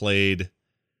Freeman played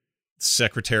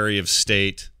Secretary of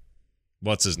State,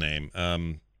 what's his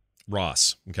name?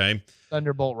 Ross, okay?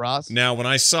 Thunderbolt Ross. Now, when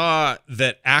I saw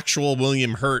that actual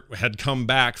William Hurt had come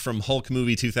back from Hulk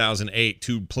movie 2008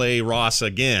 to play Ross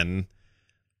again,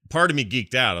 part of me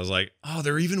geeked out. I was like, oh,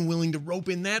 they're even willing to rope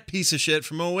in that piece of shit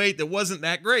from '08 that wasn't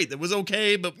that great. That was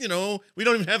okay, but, we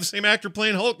don't even have the same actor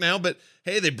playing Hulk now. But,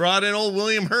 hey, they brought in old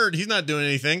William Hurt. He's not doing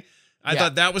anything. I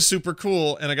thought that was super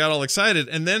cool, and I got all excited.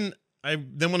 And then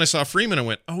when I saw Freeman, I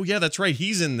went, oh, yeah, that's right.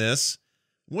 He's in this.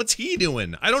 What's he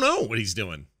doing? I don't know what he's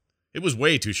doing. It was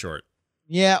way too short.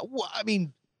 Yeah, well, I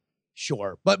mean,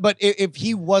 sure. But if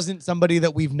he wasn't somebody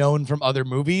that we've known from other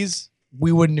movies,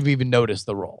 we wouldn't have even noticed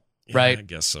the role, right? I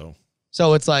guess so.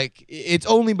 So it's like, it's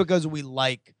only because we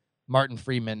like Martin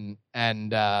Freeman,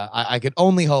 and I could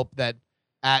only hope that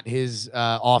at his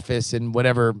office in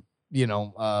whatever,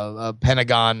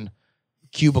 Pentagon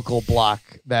cubicle block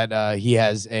that he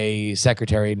has a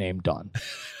secretary named Dawn.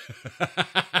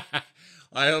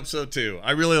 I hope so too.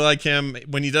 I really like him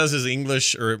when he does his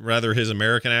English, or rather his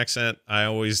American accent. I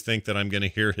always think that I'm going to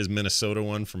hear his Minnesota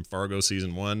one from Fargo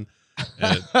season 1.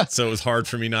 So it was hard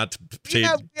for me not to pay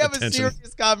attention. We have a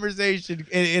serious conversation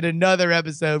in another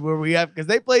episode where because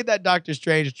they played that Doctor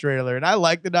Strange trailer, and I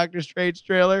like the Doctor Strange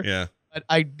trailer. Yeah. But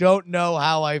I don't know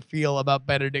how I feel about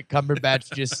Benedict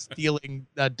Cumberbatch just stealing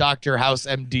Dr. House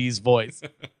MD's voice.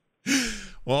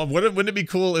 Well, wouldn't it be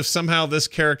cool if somehow this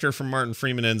character from Martin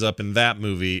Freeman ends up in that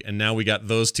movie, and now we got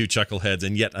those two chuckleheads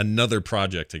in yet another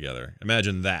project together?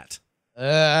 Imagine that.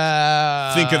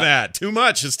 Think of that. Too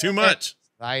much. It's too much.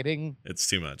 Exciting. It's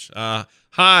too much.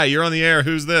 Hi, you're on the air.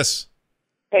 Who's this?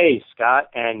 Hey, Scott,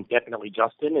 and definitely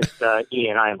Justin. It's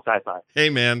Ian. I am Sci-Fi.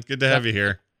 Hey, man. Good to have you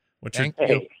here. What's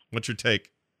your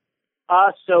take?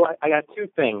 So I got two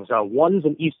things. One's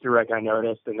an Easter egg I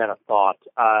noticed, and then a thought.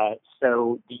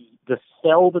 So the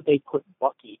cell that they put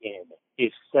Bucky in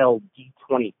is cell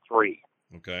D23.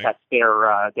 Okay. That's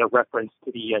their reference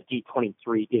to the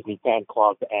D23 Disney fan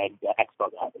club and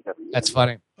expo that happens every year. That's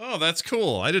funny. Oh, that's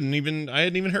cool. I hadn't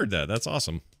even heard that. That's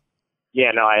awesome.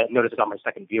 Yeah, no, I noticed it on my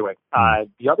second viewing.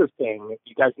 The other thing,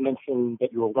 you guys mentioned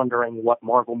that you were wondering what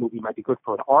Marvel movie might be good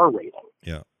for an R rating.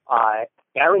 Yeah.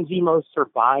 Baron Zemo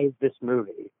survived this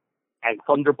movie, and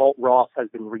Thunderbolt Ross has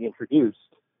been reintroduced.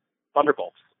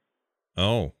 Thunderbolts.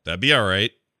 Oh, that'd be all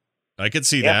right. I could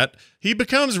see that. He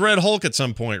becomes Red Hulk at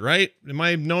some point, right? Am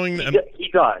I knowing? He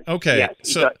does. Okay. Yes,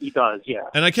 he does, yeah.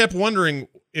 And I kept wondering,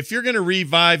 if you're going to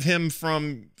revive him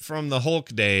from the Hulk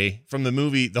day, from the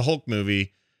movie, the Hulk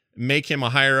movie, make him a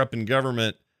higher up in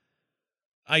government,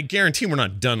 I guarantee we're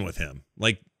not done with him.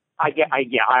 Like,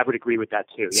 I would agree with that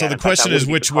too. So the question is,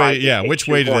 which way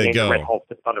do they go? Red Hulk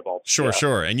to Thunderbolts.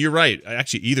 Sure. And you're right.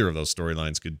 Actually, either of those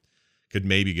storylines could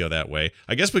maybe go that way.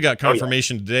 I guess we got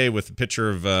confirmation today with a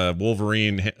picture of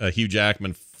Wolverine, Hugh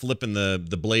Jackman flipping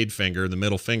the blade finger, the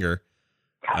middle finger,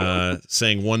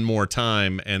 saying one more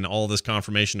time, and all this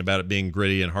confirmation about it being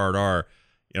gritty and hard R.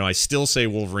 I still say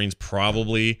Wolverine's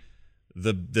probably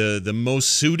the most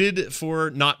suited for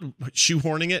not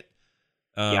shoehorning it.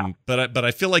 But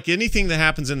I feel like anything that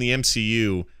happens in the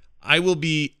MCU, I will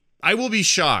be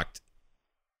shocked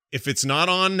if it's not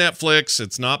on Netflix,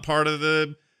 it's not part of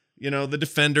the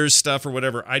Defenders stuff or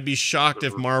whatever. I'd be shocked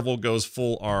if Marvel goes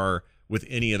full R with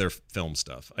any other film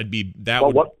stuff. Would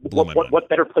blow my mind. What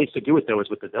better place to do it though is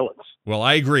with the villains. Well,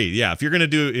 I agree. Yeah, if you're gonna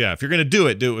do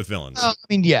it, do it with villains. I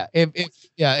mean, yeah,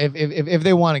 if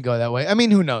they want to go that way, I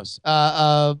mean, who knows?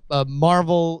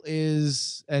 Marvel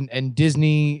is and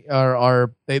Disney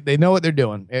are they know what they're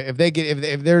doing.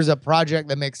 If there's a project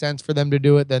that makes sense for them to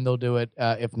do it, then they'll do it.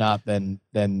 If not, then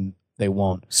they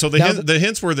won't. So the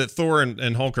hints were that Thor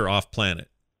and Hulk are off planet.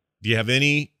 Do you have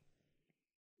any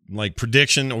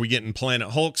prediction? Are we getting Planet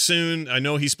Hulk soon? I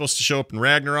know he's supposed to show up in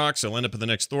Ragnarok, so he'll end up in the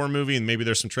next Thor movie, and maybe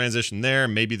there's some transition there.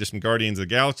 Maybe there's some Guardians of the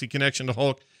Galaxy connection to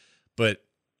Hulk, but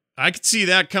I could see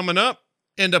that coming up.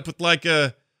 End up with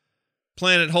a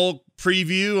Planet Hulk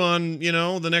preview on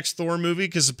the next Thor movie,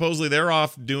 because supposedly they're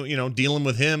off dealing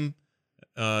with him.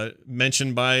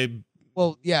 Mentioned by.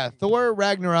 Well, yeah, Thor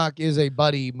Ragnarok is a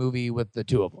buddy movie with the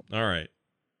two of them. All right,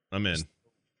 I'm in.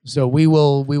 So we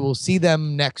will see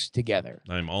them next together.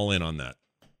 I'm all in on that.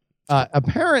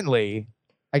 Apparently,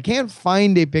 I can't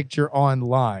find a picture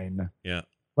online. Yeah.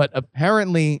 But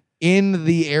apparently, in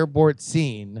the airport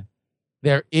scene,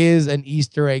 there is an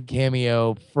Easter egg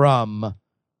cameo from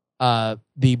the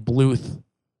Bluth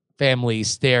family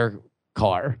stair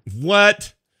car.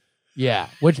 What? Yeah,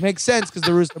 which makes sense because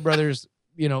the Russo brothers,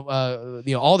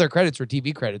 all their credits were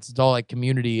TV credits. It's all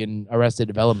Community and Arrested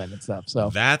Development and stuff. So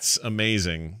that's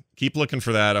amazing. Keep looking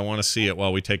for that. I want to see it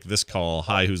while we take this call.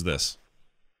 Hi, who's this?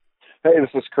 Hey, this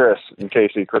is Chris and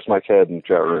Casey. Chris Mike Head in the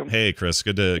chat room. Hey, Chris.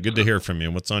 Good to hear from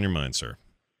you. What's on your mind, sir?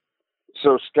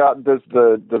 So, Scott, does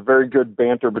the very good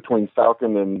banter between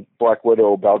Falcon and Black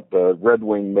Widow about the Red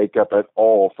Wing make up at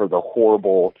all for the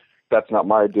horrible that's not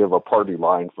my idea of a party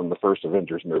line from the first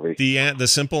Avengers movie. The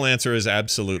simple answer is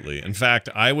absolutely. In fact,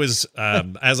 I was,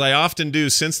 as I often do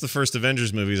since the first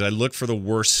Avengers movies, I look for the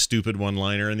worst stupid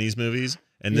one-liner in these movies,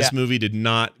 and this movie did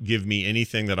not give me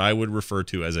anything that I would refer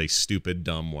to as a stupid,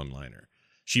 dumb one-liner.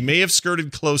 She may have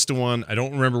skirted close to one. I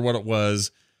don't remember what it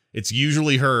was. It's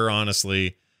usually her,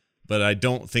 honestly, but I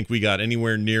don't think we got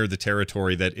anywhere near the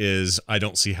territory that is, I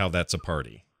don't see how that's a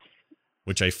party,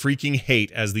 which I freaking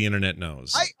hate, as the internet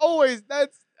knows.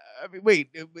 Wait,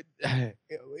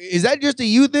 is that just a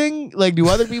you thing? Like, do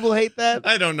other people hate that?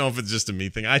 I don't know if it's just a me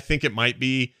thing. I think it might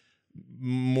be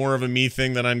more of a me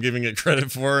thing than I'm giving it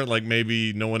credit for. Like,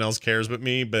 maybe no one else cares but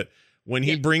me, but when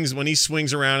he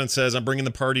swings around and says, "I'm bringing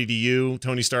the party to you,"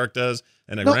 Tony Stark does,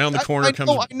 and around the corner comes.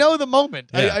 I know the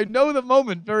moment. Yeah. I know the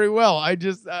moment very well.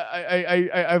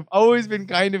 I've always been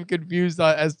kind of confused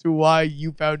as to why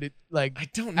you found it like. I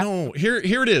don't know. Here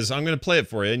it is. I'm going to play it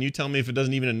for you, and you tell me if it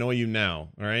doesn't even annoy you now.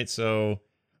 All right, so.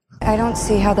 I don't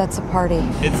see how that's a party.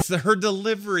 It's her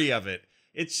delivery of it.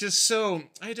 It's just so.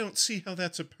 I don't see how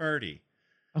that's a party.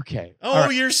 Okay. Oh,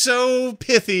 right. You're so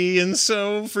pithy and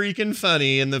so freaking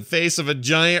funny in the face of a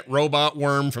giant robot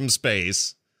worm from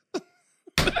space.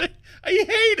 I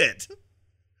hate it.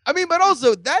 I mean, but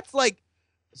also that's like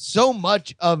so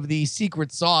much of the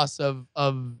secret sauce of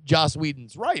Joss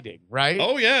Whedon's writing, right?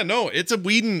 Oh yeah, no, it's a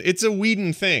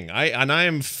Whedon thing. I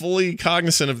am fully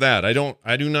cognizant of that. I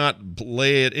do not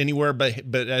lay it anywhere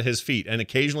but at his feet. And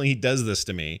occasionally he does this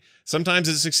to me. Sometimes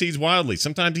it succeeds wildly.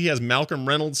 Sometimes he has Malcolm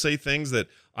Reynolds say things that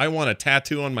I want a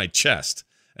tattoo on my chest.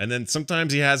 And then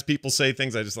sometimes he has people say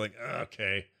things I just like,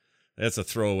 okay, that's a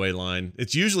throwaway line.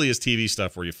 It's usually his TV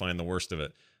stuff where you find the worst of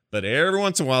it. But every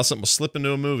once in a while, something will slip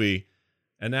into a movie.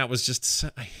 And that was just,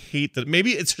 I hate that.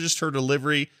 Maybe it's just her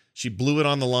delivery. She blew it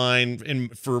on the line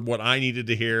for what I needed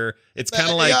to hear. It's kind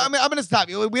of like. Yeah, I mean, I'm going to stop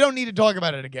you. We don't need to talk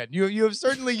about it again. You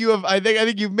have. I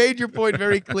think you've made your point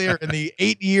very clear in the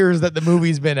 8 years that the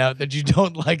movie's been out that you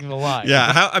don't like the line.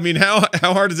 Yeah.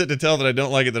 How hard is it to tell that I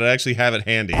don't like it, that I actually have it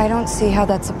handy? I don't see how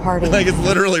that's a party. Like, it's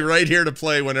literally right here to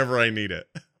play whenever I need it.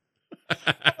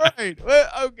 All right. Well,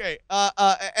 okay.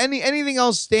 Anything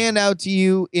else stand out to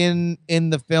you in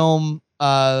the film?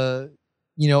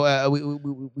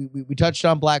 We touched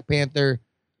on Black Panther.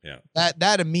 Yeah.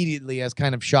 That immediately has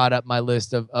kind of shot up my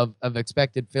list of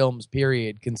expected films,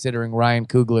 period, considering Ryan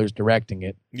Coogler's directing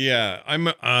it. Yeah,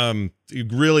 I'm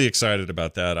really excited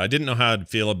about that. I didn't know how I'd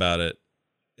feel about it.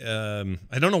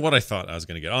 I don't know what I thought I was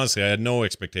going to get. Honestly, I had no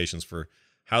expectations for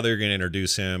how they were going to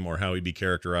introduce him or how he'd be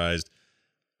characterized.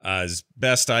 As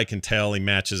best I can tell, he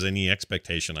matches any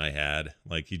expectation I had.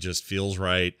 Like, he just feels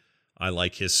right. I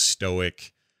like his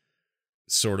stoic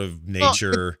sort of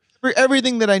nature. For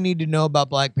everything that I need to know about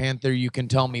Black Panther, you can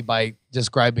tell me by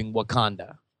describing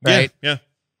Wakanda, right? Yeah.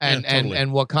 And totally.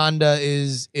 and Wakanda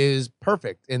is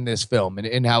perfect in this film and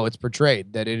in how it's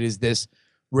portrayed. That it is this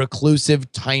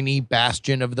reclusive, tiny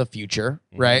bastion of the future,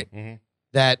 right? Mm-hmm.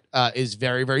 That is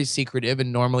very, very secretive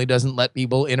and normally doesn't let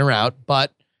people in or out,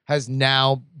 but has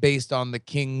now, based on the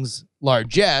king's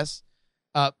largesse,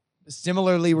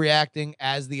 similarly reacting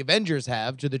as the Avengers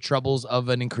have to the troubles of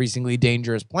an increasingly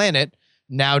dangerous planet,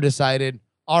 now decided,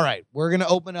 all right, we're going to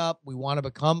open up. We want to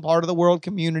become part of the world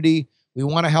community. We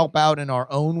want to help out in our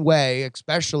own way,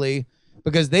 especially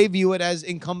because they view it as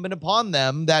incumbent upon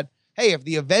them that, hey, if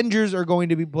the Avengers are going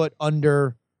to be put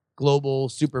under global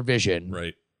supervision,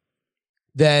 right,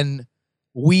 then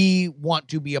we want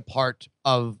to be a part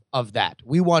of that.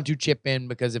 We want to chip in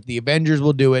because if the Avengers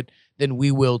will do it, then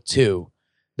we will too.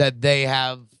 That they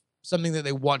have something that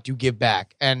they want to give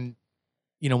back. And,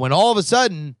 when all of a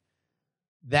sudden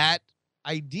that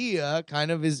idea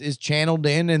kind of is channeled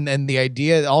in and the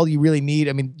idea, all you really need,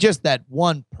 I mean, just that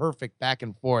one perfect back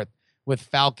and forth with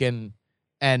Falcon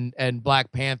and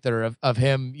Black Panther of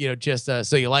him, just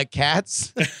so you like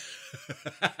cats?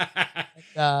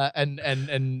 and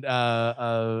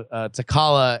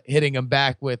T'Challa hitting him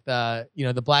back with,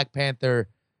 the Black Panther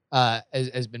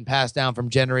has been passed down from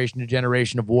generation to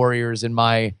generation of warriors in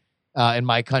my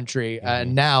country.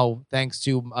 And now, thanks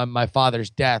to my father's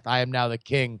death, I am now the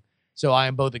king. So I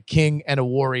am both a king and a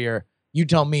warrior. You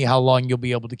tell me how long you'll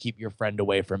be able to keep your friend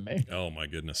away from me. Oh, my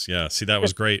goodness. Yeah. See, that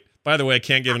was great. By the way, I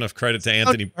can't give enough credit to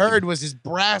Anthony. What I heard was his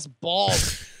brass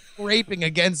balls scraping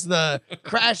against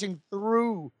crashing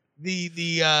through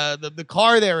the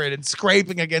car they're in and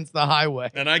scraping against the highway.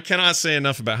 And I cannot say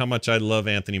enough about how much I love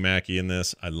Anthony Mackie in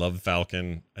this. I love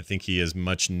Falcon. I think he is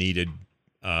much needed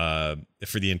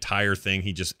for the entire thing.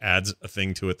 He just adds a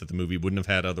thing to it that the movie wouldn't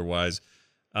have had otherwise.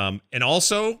 And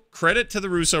also credit to the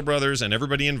Russo brothers and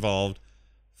everybody involved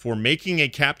for making a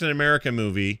Captain America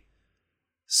movie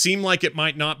seem like it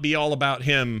might not be all about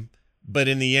him, but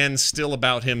in the end still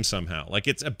about him somehow. Like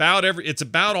it's about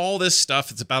all this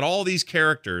stuff, it's about all these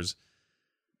characters,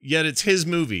 yet it's his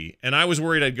movie. And I was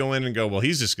worried I'd go in and go, well,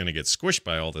 he's just going to get squished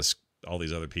by all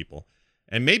these other people.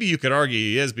 And maybe you could argue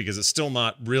he is, because it's still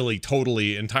not really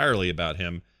totally entirely about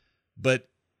him, but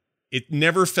it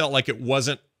never felt like it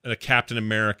wasn't a Captain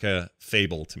America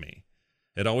fable to me.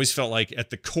 It always felt like at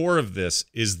the core of this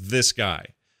is this guy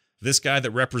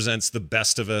that represents the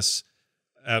best of us,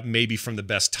 maybe from the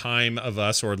best time of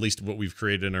us, or at least what we've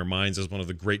created in our minds as one of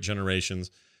the great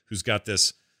generations, who's got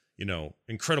this,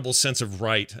 incredible sense of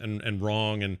right and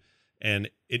wrong. And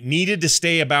it needed to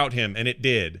stay about him, and it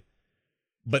did,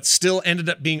 but still ended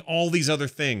up being all these other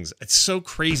things. It's so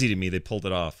crazy to me they pulled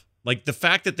it off. Like the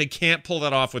fact that they can't pull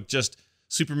that off with just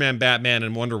Superman, Batman,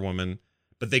 and Wonder Woman,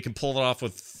 but they can pull it off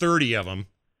with 30 of them.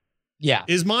 Yeah,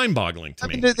 is mind-boggling to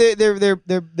me. Mean,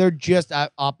 they're just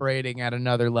operating at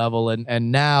another level,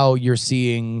 and now you're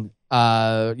seeing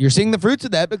the fruits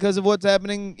of that because of what's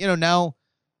happening. Now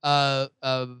Ben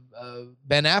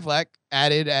Affleck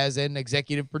added as an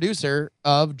executive producer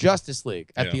of Justice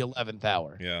League at the 11th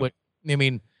hour. Yeah, which, I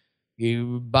mean,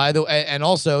 and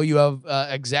also you have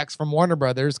execs from Warner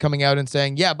Brothers coming out and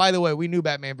saying, yeah, by the way, we knew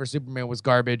Batman vs Superman was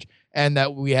garbage and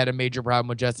that we had a major problem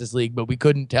with Justice League, but we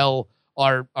couldn't tell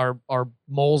our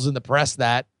moles in the press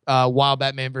that while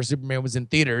Batman vs Superman was in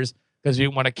theaters because we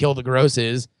didn't want to kill the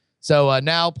grosses. So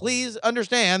now please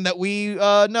understand that we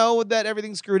know that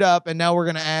everything's screwed up, and now we're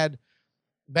going to add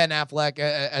Ben Affleck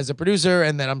as a producer,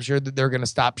 and then I'm sure that they're going to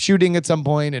stop shooting at some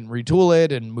point and retool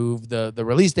it and move the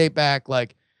release date back.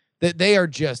 Like they are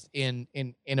just in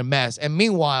a mess. And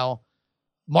meanwhile,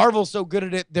 Marvel's so good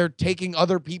at it, they're taking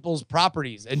other people's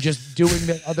properties and just doing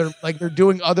they're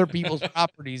doing other people's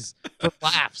properties for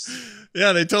laughs.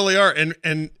 Yeah, they totally are. And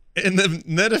the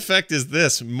net effect is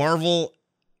this: Marvel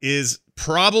is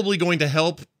probably going to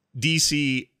help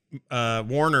DC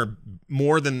Warner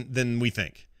more than we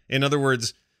think. In other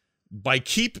words, by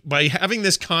having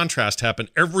this contrast happen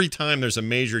every time there's a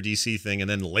major DC thing, and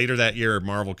then later that year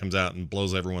Marvel comes out and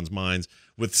blows everyone's minds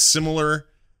with similar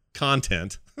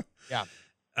content. Yeah.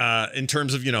 In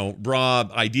terms of, raw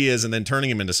ideas and then turning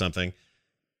them into something.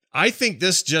 I think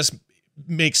this just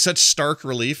makes such stark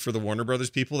relief for the Warner Brothers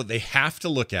people that they have to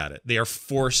look at it. They are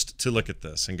forced to look at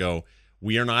this and go,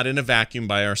 we are not in a vacuum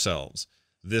by ourselves.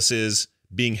 This is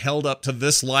being held up to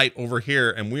this light over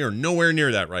here, and we are nowhere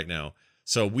near that right now.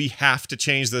 So we have to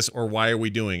change this, or why are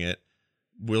we doing it?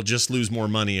 We'll just lose more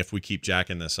money if we keep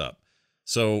jacking this up.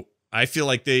 So I feel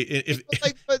like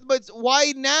but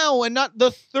why now and not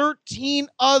the 13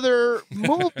 other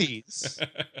movies?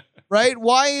 Right?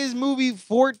 Why is movie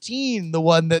 14 the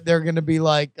one that they're going to be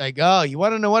like, oh, you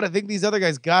want to know what? I think these other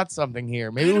guys got something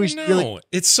here. Maybe we should really.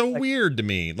 It's so weird to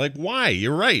me. Like, why?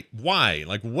 You're right. Why?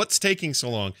 Like, what's taking so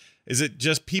long? Is it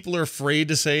just people are afraid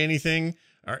to say anything?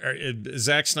 Is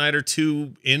Zack Snyder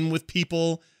too in with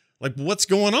people? Like, what's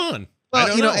going on? Well,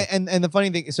 and the funny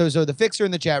thing, so the Fixer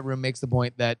in the chat room makes the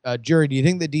point that, Jury, do you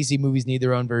think that DC movies need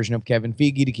their own version of Kevin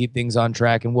Feige to keep things on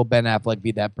track, and will Ben Affleck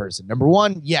be that person? Number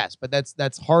one, yes, but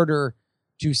that's harder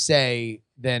to say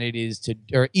than it is to,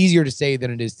 or easier to say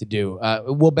than it is to do.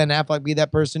 Will Ben Affleck be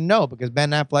that person? No, because Ben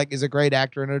Affleck is a great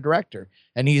actor and a director,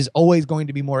 and he's always going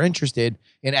to be more interested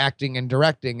in acting and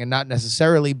directing, and not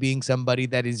necessarily being somebody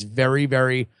that is very,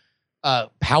 very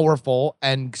powerful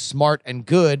and smart and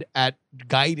good at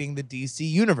guiding the DC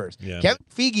universe. Yeah. Kevin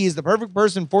Feige is the perfect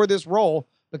person for this role,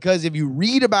 because if you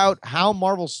read about how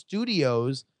Marvel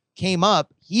Studios came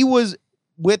up, he was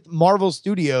with Marvel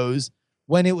Studios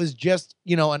when it was just,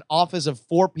 an office of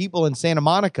 4 people in Santa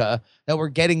Monica that were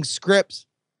getting scripts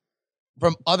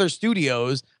from other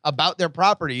studios about their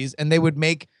properties, and they would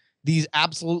make these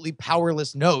absolutely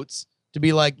powerless notes to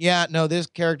be like, yeah, no, this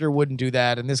character wouldn't do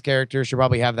that, and this character should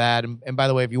probably have that. And by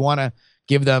the way, if you want to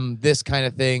give them this kind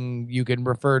of thing, you can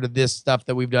refer to this stuff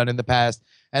that we've done in the past.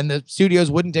 And the studios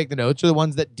wouldn't take the notes, or the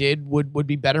ones that did would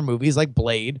be better movies like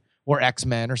Blade or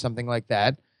X-Men or something like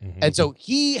that. Mm-hmm. And so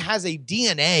he has a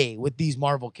DNA with these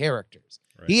Marvel characters.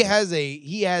 Right. He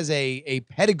has a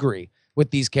pedigree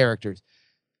with these characters.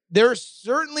 There's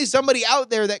certainly somebody out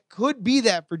there that could be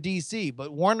that for DC,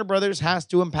 but Warner Brothers has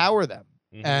to empower them.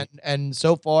 Mm-hmm. And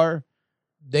so far,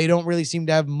 they don't really seem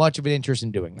to have much of an interest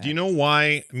in doing that. Do you know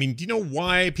why? I mean, do you know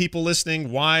why people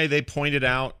listening, why they pointed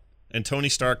out, and Tony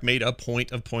Stark made a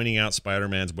point of pointing out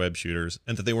Spider-Man's web shooters,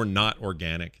 and that they were not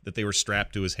organic, that they were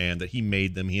strapped to his hand, that he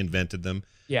made them, he invented them.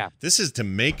 Yeah. This is to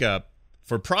make up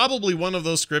for probably one of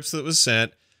those scripts that was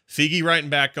sent. Feige writing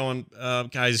back going,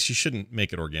 guys, you shouldn't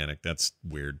make it organic. That's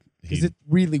weird. because it's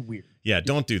really weird. Yeah,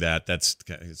 don't do that.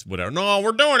 It's whatever. No,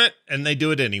 we're doing it, and they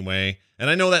do it anyway. And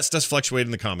I know that stuff's fluctuated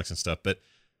in the comics and stuff, but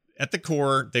at the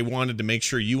core, they wanted to make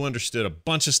sure you understood a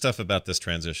bunch of stuff about this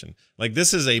transition. Like,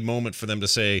 this is a moment for them to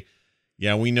say,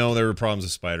 yeah, we know there were problems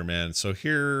with Spider-Man, so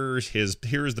here is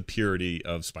the purity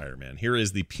of Spider-Man. Here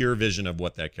is the pure vision of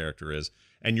what that character is,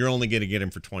 and you're only going to get him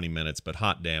for 20 minutes, but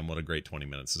hot damn, what a great 20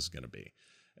 minutes this is going to be.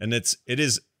 And it's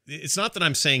not that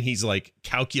I'm saying he's like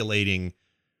calculating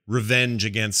revenge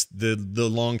against the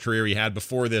long career he had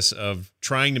before this of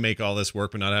trying to make all this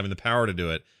work but not having the power to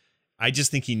do it. I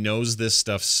just think he knows this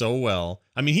stuff so well.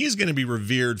 I mean, he's going to be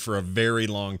revered for a very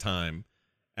long time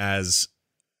as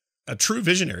a true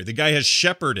visionary. The guy has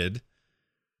shepherded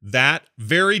that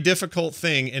very difficult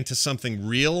thing into something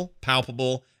real,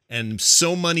 palpable, and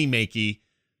so money-makey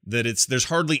that there's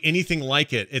hardly anything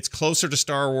like it. It's closer to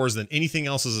Star Wars than anything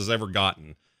else has ever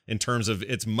gotten in terms of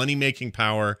its money-making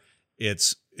power,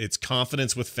 its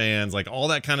confidence with fans, like all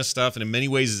that kind of stuff. And in many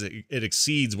ways, it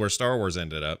exceeds where Star Wars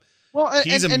ended up. Well,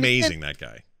 he's amazing, that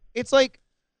guy. It's like,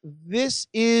 this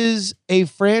is a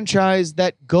franchise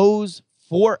that goes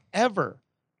forever.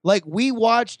 Like, we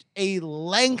watched a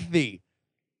lengthy,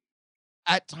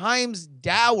 at times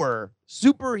dour,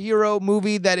 superhero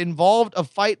movie that involved a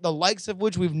fight the likes of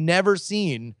which we've never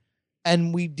seen,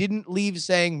 and we didn't leave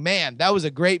saying, man, that was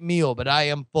a great meal, but I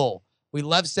am full. We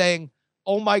left saying,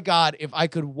 oh my God, if I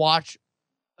could watch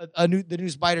the new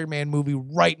Spider-Man movie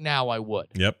right now, I would.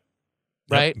 Yep.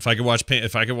 Right? If I could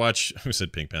watch, who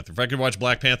said Pink Panther? If I could watch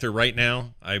Black Panther right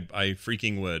now, I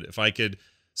freaking would. If I could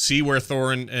see where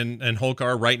Thor and Hulk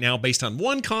are right now, based on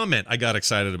one comment, I got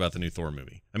excited about the new Thor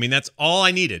movie. I mean, that's all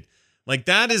I needed. Like,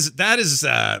 that is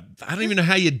I don't even know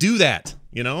how you do that,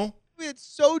 you know? It's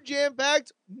so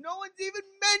jam-packed. No one's even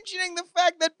mentioning the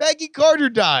fact that Peggy Carter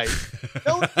died.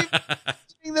 No one's even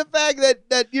mentioning the fact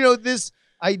that this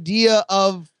idea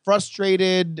of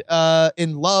frustrated,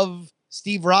 in love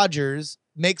Steve Rogers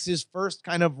makes his first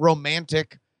kind of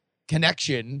romantic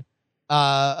connection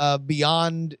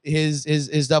beyond his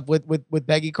stuff with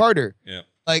Peggy Carter. Yeah.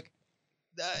 Like,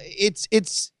 it's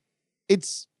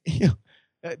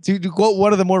to quote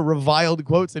one of the more reviled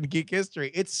quotes in geek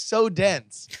history, it's so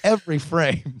dense every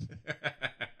frame.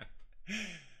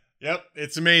 Yep,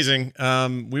 it's amazing.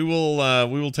 We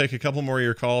will take a couple more of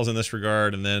your calls in this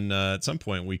regard, and then at some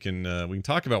point we can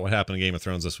talk about what happened in Game of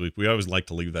Thrones this week. We always like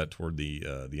to leave that toward the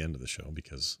end of the show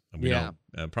because we know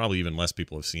probably even less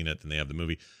people have seen it than they have the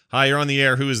movie. Hi, you're on the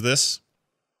air. Who is this?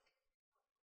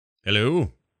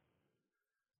 Hello.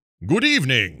 Good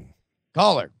evening.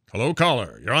 Caller. Hello,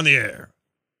 caller. You're on the air.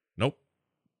 Nope.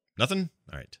 Nothing?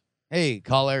 All right. Hey,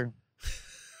 caller.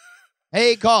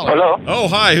 Hey, caller. Hello. Oh,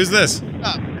 hi. Who's this?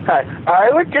 Hi. I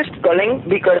was just calling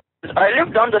because I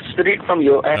live down the street from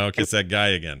you. And okay, it's that guy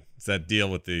again. It's that deal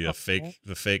with the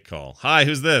fake call. Hi,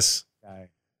 who's this? Guy.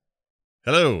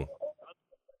 Hello.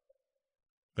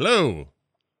 Hello.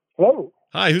 Hello.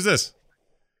 Hi, who's this?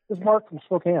 This is Mark from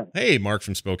Spokane. Hey, Mark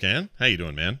from Spokane. How you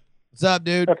doing, man? What's up,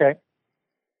 dude? Okay.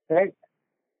 Hey.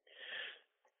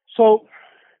 So,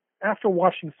 after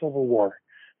watching Civil War,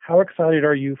 how excited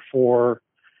are you for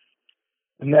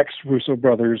the next Russo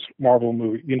brothers Marvel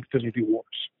movie, Infinity Wars?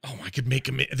 Oh, they could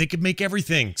make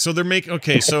everything. So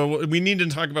so we need to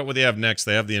talk about what they have next.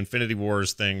 They have the Infinity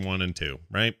Wars thing 1 and 2,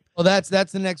 right? Well, that's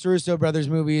the next Russo brothers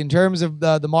movie. In terms of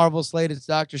the Marvel slate, it's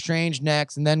Doctor Strange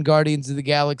next, and then Guardians of the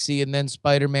Galaxy, and then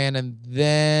Spider-Man, and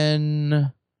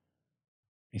then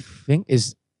I think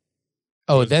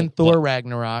then Thor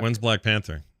Ragnarok. When's Black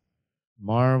Panther?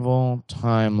 Marvel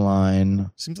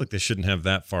timeline. Seems like they shouldn't have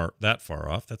that far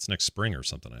off. That's next spring or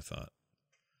something, I thought.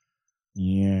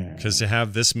 Yeah. Because to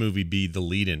have this movie be the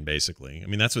lead-in, basically. I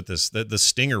mean, that's what the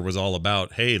stinger was all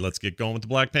about. Hey, let's get going with the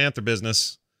Black Panther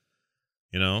business.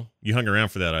 You know? You hung around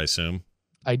for that, I assume.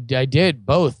 I did.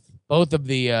 Both of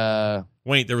the...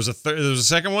 Wait, there was a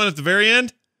second one at the very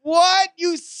end? What?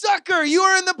 You sucker! You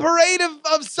were in the parade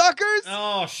of suckers?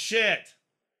 Oh, shit.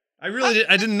 I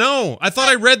didn't know. I thought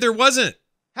I read there wasn't.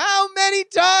 How many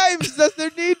times does there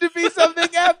need to be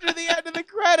something after the end of the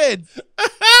credits?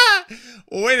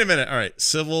 Well, wait a minute. All right.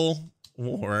 Civil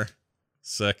War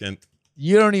second.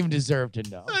 You don't even deserve to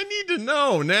know. I need to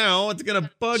know now. It's going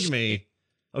to bug me.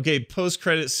 Okay.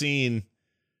 Post-credit scene.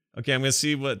 Okay. I'm going to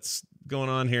see what's going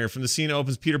on here. From the scene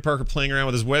opens Peter Parker playing around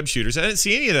with his web shooters. I didn't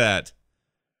see any of that.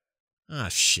 Ah,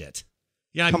 shit.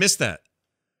 Yeah, I missed that.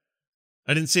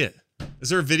 I didn't see it. Is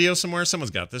there a video somewhere? Someone's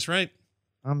got this, right?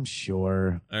 I'm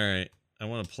sure. All right. I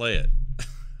want to play it.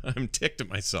 I'm ticked at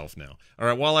myself now. All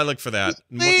right. While I look for that.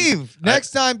 Leave. Next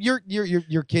time, your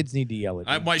kids need to yell at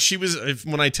you.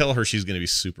 When I tell her, she's going to be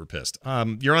super pissed.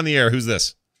 You're on the air. Who's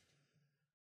this?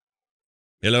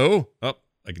 Hello? Oh,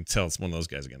 I can tell it's one of those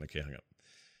guys again. Okay, hang up.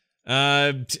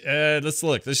 Let's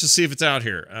look. Let's just see if it's out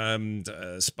here.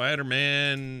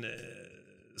 Spider-Man,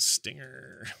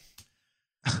 Stinger,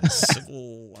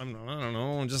 Civil. I don't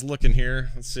know. I'm just looking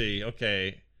here. Let's see.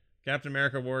 Okay. Captain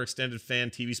America War Extended Fan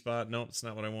TV spot. Nope, it's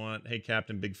not what I want. Hey,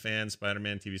 Captain, big fan.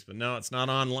 Spider-Man TV spot. No, it's not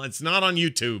online. It's not on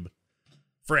YouTube.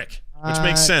 Frick. Which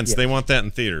makes sense. Yeah. They want that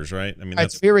in theaters, right? I mean, All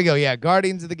right, so here we go. Yeah,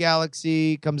 Guardians of the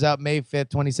Galaxy comes out May 5th,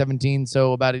 2017.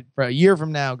 So for a year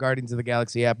from now, Guardians of the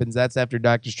Galaxy happens. That's after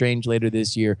Doctor Strange later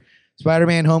this year.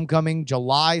 Spider-Man Homecoming,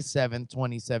 July 7th,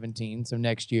 2017. So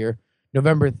next year.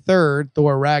 November 3rd,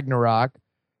 Thor Ragnarok.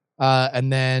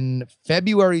 And then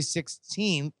February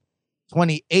 16th,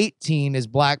 2018 is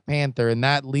Black Panther. And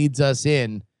that leads us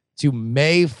in to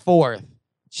May 4th.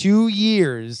 2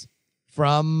 years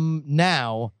from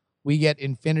now, we get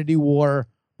Infinity War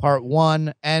Part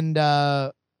 1, and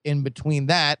in between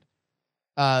that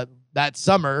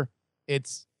summer,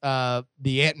 it's the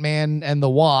Ant-Man and the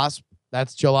Wasp.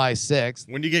 That's July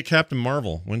 6th. when do you get Captain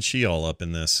Marvel? When's she all up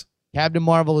in this? Captain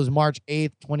Marvel is March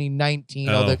 8th, 2019,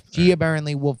 although she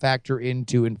apparently will factor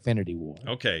into Infinity War.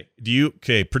 Okay.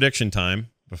 Prediction time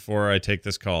before I take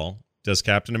this call. Does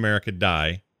Captain America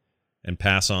die and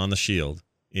pass on the shield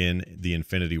in the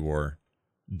Infinity War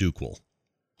duquel?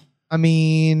 I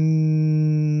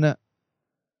mean,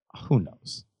 who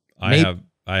knows? I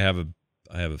have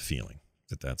a feeling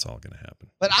that that's all going to happen.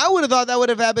 But I would have thought that would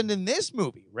have happened in this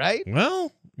movie, right?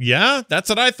 Well, yeah, that's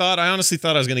what I thought. I honestly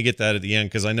thought I was going to get that at the end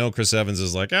because I know Chris Evans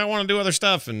is like, I want to do other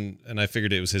stuff, and I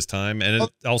figured it was his time. And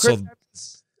it also,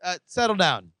 Chris Evans, settle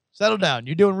down.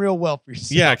 You're doing real well for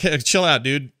yourself. Yeah, chill out,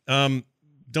 dude.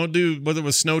 Don't do whether it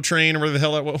was Snow Train or whatever the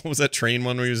hell what was that train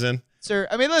one where he was in. Sir,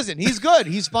 I mean, listen, he's good.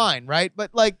 He's fine, right?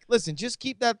 But, listen, just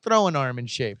keep that throwing arm in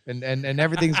shape, and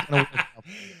everything's going to work out.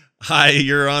 Hi,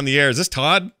 you're on the air. Is this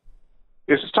Todd?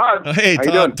 This is Todd. Oh, hey, How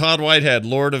you doing? Todd Whitehead,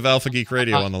 Lord of Alpha Geek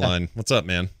Radio on the line. What's up,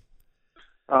 man?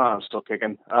 I'm still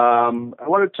kicking. I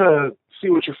wanted to see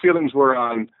what your feelings were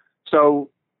on. So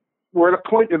we're at a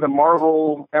point in the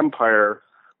Marvel Empire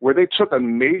where they took a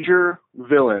major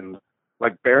villain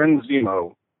like Baron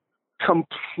Zemo,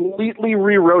 completely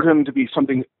rewrote him to be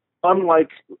something unlike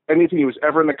anything he was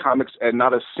ever in the comics, and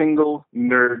not a single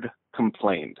nerd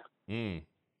complained.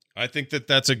 I think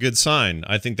that's a good sign.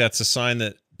 I think that's a sign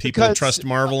that people trust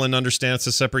Marvel and understand it's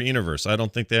a separate universe. I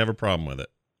don't think they have a problem with it.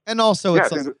 And also,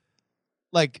 it's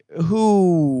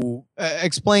who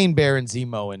explain Baron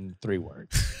Zemo in 3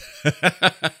 words?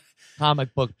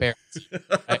 Comic book Baron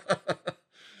Zemo.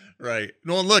 Right.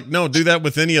 No, do that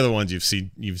with any of the ones you've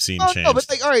seen changed. No, but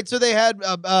all right, so they had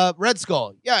Red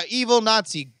Skull. Yeah, evil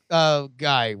Nazi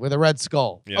guy with a red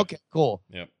skull. Yep. Okay, cool.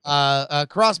 Yep.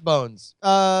 Crossbones.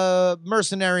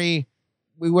 Mercenary.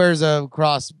 He wears a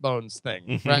crossbones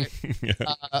thing, right?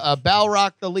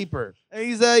 Balrog the Leaper.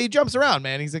 He jumps around,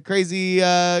 man. He's a crazy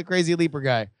leaper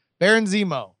guy. Baron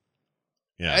Zemo.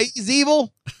 Yeah. He's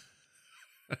evil.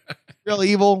 Real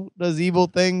evil. Does evil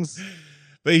things.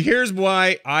 But here's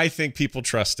why I think people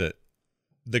trust it.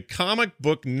 The comic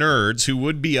book nerds who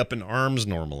would be up in arms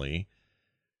normally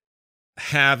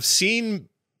have seen,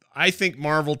 I think,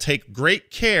 Marvel take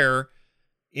great care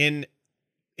in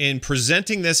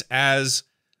presenting this as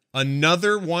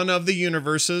another one of the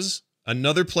universes,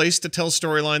 another place to tell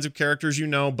storylines of characters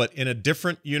but in a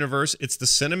different universe. It's the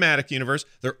cinematic universe.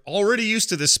 They're already used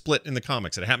to this split in the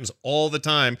comics. It happens all the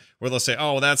time where they'll say,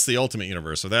 oh, that's the Ultimate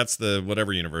Universe, or that's the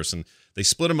whatever universe, and they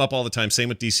split them up all the time. Same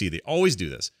with DC. They always do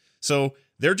this. So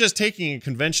they're just taking a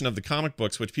convention of the comic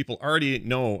books, which people already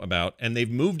know about, and they've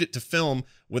moved it to film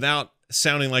without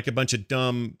sounding like a bunch of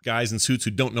dumb guys in suits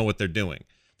who don't know what they're doing.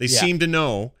 They seem to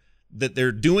know that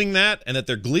they're doing that, and that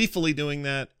they're gleefully doing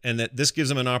that, and that this gives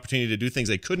them an opportunity to do things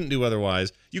they couldn't do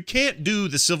otherwise. You can't do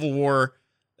the Civil War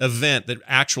event that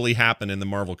actually happened in the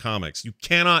Marvel comics. You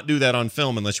cannot do that on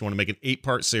film unless you want to make an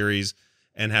 8-part series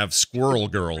and have Squirrel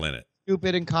Girl in it.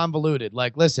 Stupid and convoluted.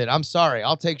 Listen, I'm sorry.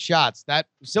 I'll take shots. That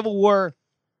Civil War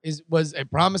was a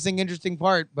promising, interesting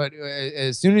part, but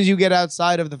as soon as you get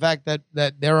outside of the fact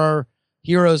that there are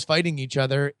heroes fighting each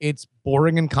other, it's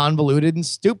boring and convoluted and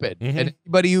stupid. Mm-hmm. And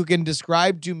anybody who can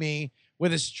describe to me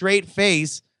with a straight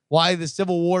face why the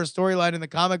Civil War storyline in the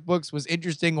comic books was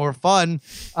interesting or fun,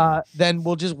 then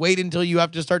we'll just wait until you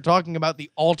have to start talking about the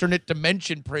alternate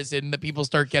dimension prison that people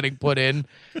start getting put in,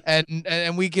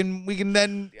 and we can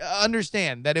then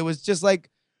understand that it was just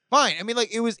fine. I mean,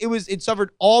 it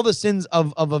suffered all the sins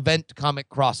of event comic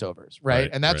crossovers, right?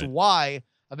 And that's why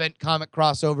event comic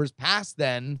crossovers past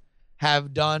then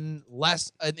have done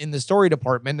less in the story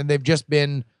department, and they've just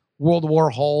been World War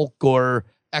Hulk or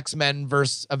X-Men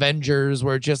versus Avengers,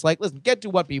 where it's just like, listen, get to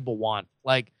what people want.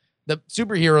 Like the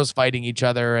superheroes fighting each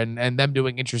other and them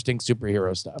doing interesting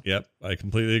superhero stuff. Yep, I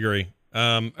completely agree.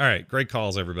 All right, great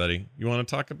calls, everybody. You want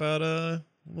to talk about a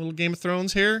little Game of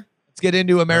Thrones here? Let's get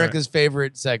into America's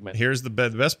favorite segment. Here's the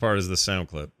best part is the sound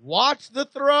clip. Watch the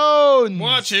Throne.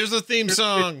 Watch, here's the theme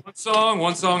song.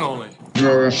 One song only.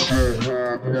 It's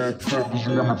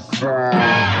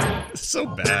so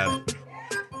bad.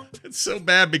 It's so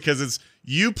bad because it's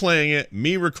you playing it,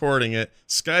 me recording it,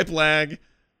 Skype lag,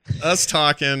 us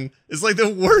talking. It's like the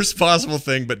worst possible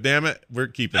thing, but damn it, we're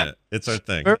keeping it. It's our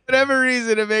thing. For whatever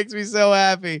reason, it makes me so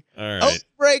happy. All right.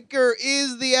 Oathbreaker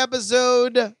is the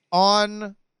episode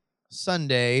on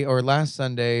Sunday, or last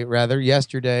Sunday, rather,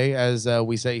 yesterday, as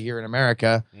we say here in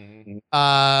America.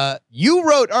 You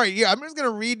wrote, all right, I'm just going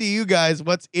to read to you guys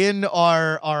what's in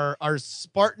our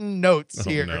Spartan notes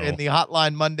here in the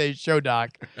Hotline Monday show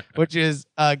doc, which is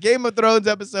Game of Thrones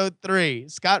episode 3.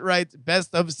 Scott writes,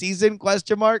 best of season, ?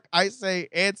 I say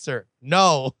answer,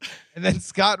 no. And then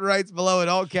Scott writes below in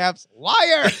all caps,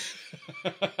 liar.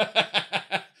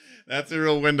 That's a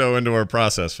real window into our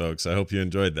process, folks. I hope you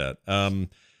enjoyed that. All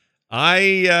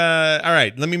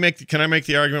right, can I make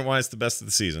the argument why it's the best of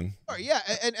the season? Oh, yeah,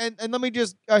 and let me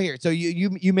just here. So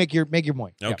you make your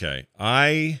point. Okay.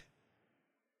 Yeah.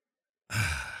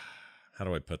 How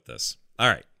do I put this? All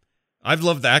right. I've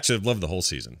loved the whole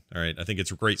season. All right. I think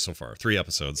it's great so far. 3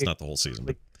 episodes, not the whole season,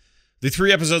 but the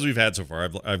 3 episodes we've had so far,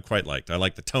 I've quite liked. I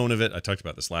like the tone of it. I talked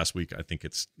about this last week. I think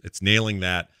it's nailing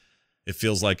that. It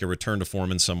feels like a return to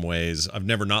form in some ways. I've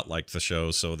never not liked the show,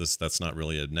 so that's not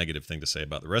really a negative thing to say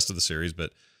about the rest of the series,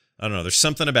 but I don't know. There's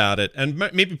something about it, and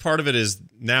maybe part of it is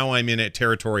now I'm in a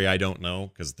territory I don't know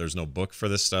because there's no book for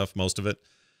this stuff, most of it.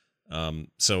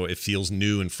 So it feels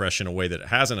new and fresh in a way that it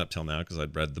hasn't up till now because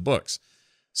I'd read the books.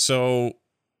 So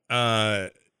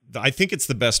I think it's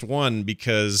the best one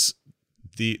because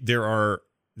there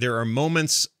are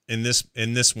moments in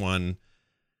this one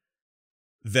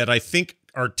that I think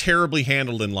are terribly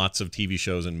handled in lots of TV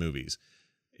shows and movies.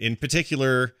 In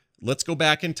particular, let's go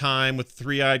back in time with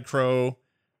Three-Eyed Crow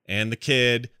and the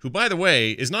kid, who, by the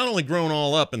way, is not only grown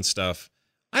all up and stuff.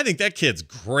 I think that kid's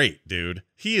great, dude.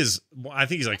 I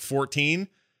think he's like 14.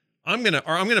 I'm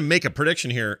gonna make a prediction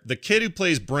here. The kid who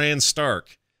plays Bran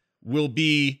Stark will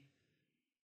be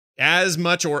as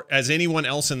much or as anyone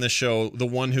else in this show the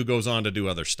one who goes on to do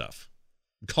other stuff.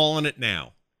 I'm calling it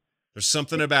now. There's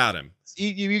something about him.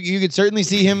 You could certainly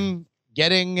see him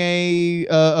getting a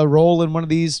role in one of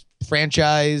these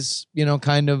franchise,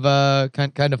 kind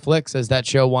of flicks as that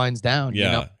show winds down.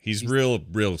 Yeah, he's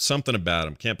real something about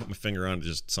him. Can't put my finger on it.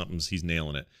 Just he's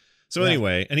nailing it. So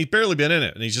anyway, and he's barely been in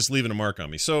it, and he's just leaving a mark on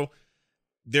me. So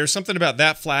there's something about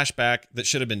that flashback that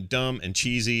should have been dumb and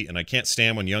cheesy, and I can't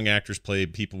stand when young actors play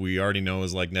people we already know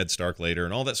as like Ned Stark later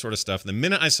and all that sort of stuff. And the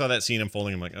minute I saw that scene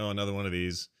unfolding, I'm like, oh, another one of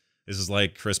these. This is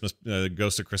like Christmas,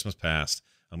 Ghost of Christmas Past.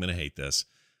 I'm going to hate this.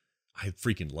 I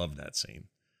freaking love that scene.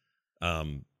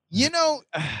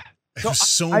 There's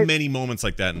so many moments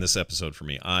like that in this episode for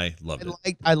me. I love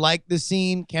it. I like the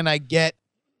scene. Can I get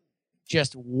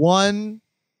just one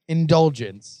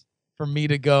indulgence for me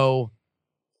to go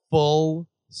full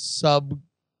subculture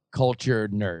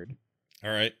nerd?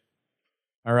 All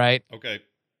right. Okay.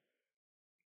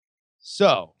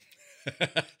 So,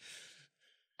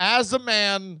 as a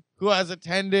man who has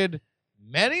attended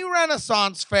many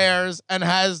Renaissance fairs and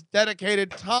has dedicated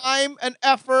time and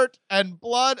effort and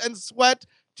blood and sweat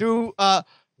to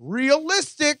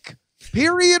realistic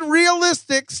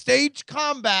stage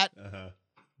combat,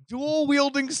 dual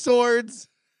wielding swords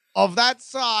of that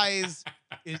size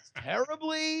is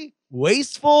terribly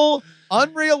wasteful,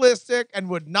 unrealistic, and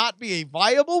would not be a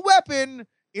viable weapon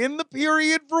in the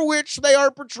period for which they are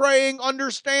portraying,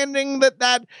 understanding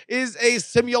that is a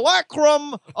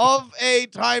simulacrum of a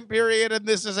time period and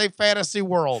this is a fantasy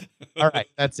world. All right,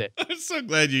 that's it. I'm so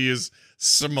glad you use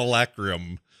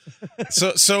simulacrum.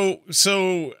 So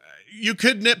you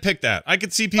could nitpick that. I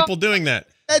could see people doing that.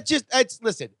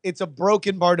 Listen, it's a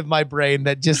broken part of my brain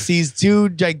that just sees 2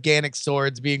 gigantic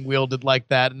swords being wielded like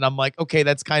that, and I'm like, okay,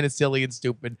 that's kind of silly and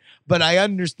stupid, but I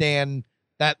understand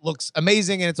that looks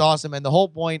amazing and it's awesome. And the whole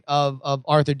point of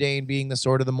Arthur Dayne being the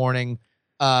Sword of the Morning,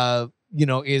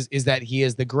 is that he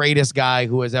is the greatest guy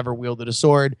who has ever wielded a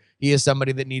sword. He is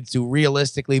somebody that needs to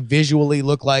realistically, visually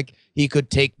look like he could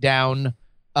take down,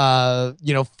 4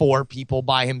 people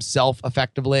by himself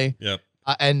effectively. Yep.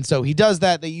 And so he does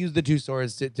that. They use the 2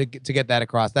 swords to get that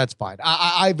across. That's fine.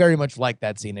 I very much like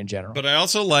that scene in general. But I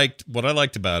also liked what I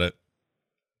liked about it.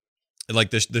 Like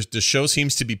the show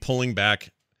seems to be pulling back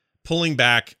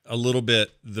a little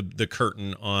bit the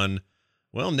curtain on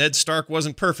well, Ned Stark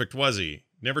wasn't perfect, was he?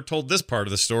 Never told this part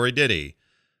of the story, did he?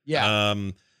 Yeah.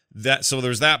 So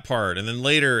there's that part. And then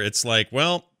later it's like,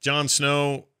 well, Jon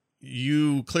Snow,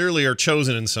 you clearly are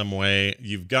chosen in some way.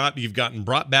 You've gotten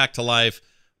brought back to life.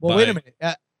 Well, wait a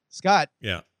minute. Scott.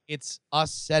 Yeah. It's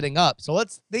us setting up. So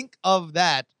let's think of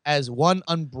that as one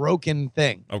unbroken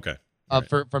thing. Okay.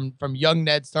 From young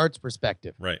Ned Stark's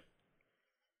perspective. Right.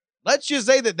 Let's just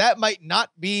say that might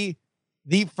not be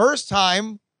the first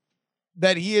time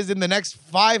that he is in the next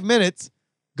 5 minutes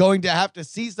going to have to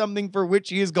see something for which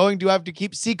he is going to have to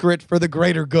keep secret for the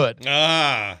greater good.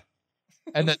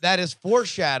 And that is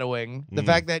foreshadowing the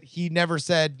fact that he never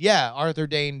said, yeah, Arthur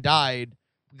Dayne died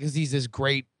because he's this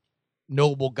great,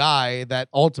 noble guy that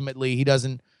ultimately he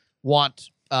doesn't want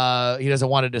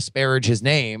to disparage his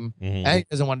name, and he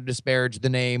doesn't want to disparage the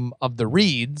name of the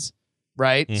Reeds,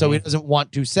 right? So he doesn't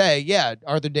want to say, yeah,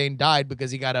 Arthur Dayne died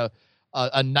because he got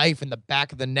a knife in the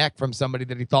back of the neck from somebody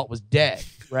that he thought was dead,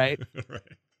 right? Right.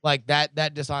 Like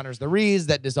that dishonors the Reeds,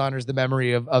 that dishonors the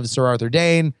memory of Sir Arthur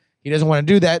Dayne. He doesn't want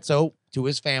to do that, so to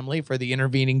his family for the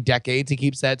intervening decades, he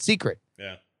keeps that secret.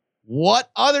 Yeah. What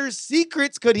other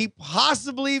secrets could he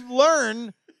possibly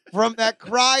learn from that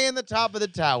cry in the top of the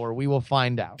tower? We will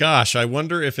find out. Gosh, I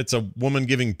wonder if it's a woman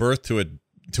giving birth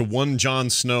to one Jon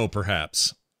Snow,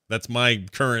 perhaps. That's my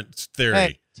current theory.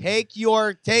 Hey, take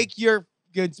your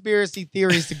conspiracy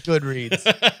theories to Goodreads.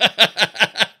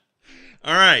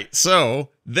 All right, so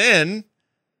then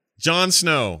Jon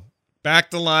Snow, back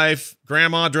to life.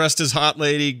 Grandma dressed as hot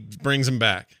lady brings him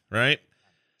back, right?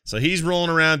 So he's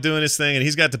rolling around doing his thing, and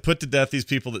he's got to put to death these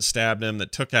people that stabbed him,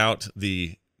 that took out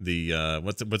the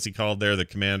what's he called there? The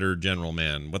commander general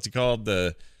man. What's he called?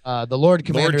 The Lord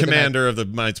Commander. Lord Commander of the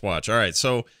Night's Watch. All right,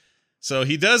 so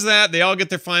he does that. They all get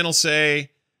their final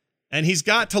say, and he's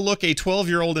got to look a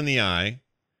 12-year-old in the eye.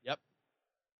 Yep.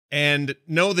 And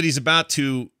know that he's about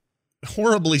to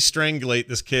horribly strangulate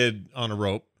this kid on a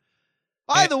rope.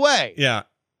 By the way, yeah,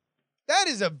 that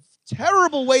is a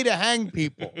terrible way to hang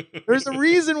people. There's a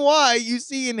reason why you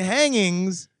see in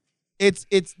hangings, it's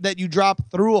that you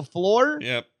drop through a floor.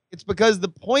 Yep. It's because the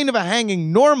point of a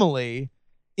hanging normally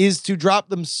is to drop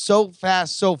them so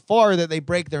fast, so far that they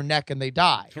break their neck and they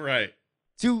die. Right.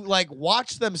 To like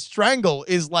watch them strangle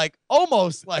is like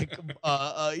almost like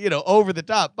over the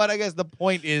top. But I guess the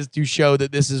point is to show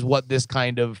that this is what this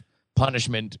kind of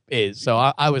punishment is. So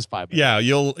I was fine with that.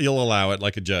 You'll allow it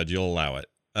like a judge. You'll allow it.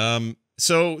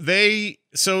 So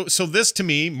this to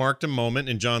me marked a moment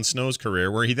in Jon Snow's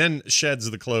career where he then sheds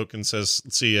the cloak and says,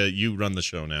 "See ya, you run the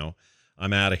show now.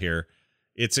 I'm out of here."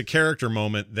 It's a character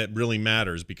moment that really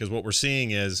matters because what we're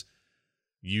seeing is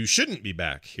you shouldn't be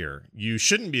back here. You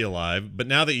shouldn't be alive, but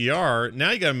now that you are,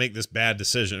 now you got to make this bad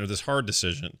decision or this hard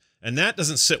decision. And that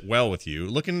doesn't sit well with you.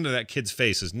 Looking into that kid's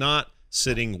face is not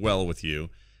sitting well with you.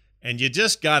 And you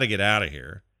just got to get out of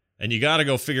here. And you got to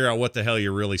go figure out what the hell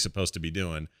you're really supposed to be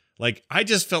doing. Like, I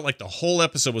just felt like the whole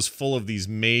episode was full of these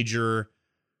major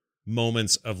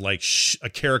moments of like a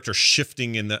character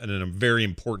shifting in a very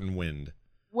important wind.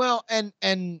 Well,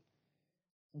 and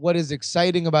what is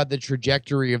exciting about the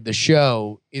trajectory of the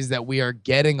show is that we are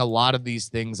getting a lot of these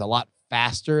things a lot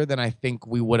faster than I think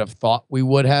we would have thought we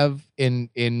would have in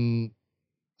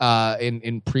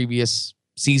previous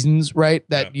seasons, right?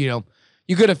 That,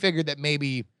 you could have figured that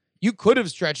maybe you could have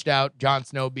stretched out Jon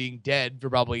Snow being dead for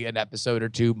probably an episode or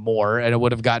two more, and it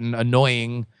would have gotten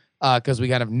annoying because we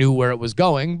kind of knew where it was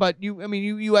going. But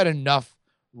you had enough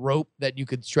rope that you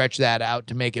could stretch that out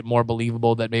to make it more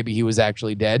believable that maybe he was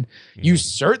actually dead. Mm-hmm. You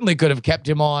certainly could have kept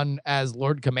him on as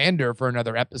Lord Commander for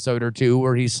another episode or two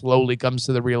where he slowly comes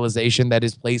to the realization that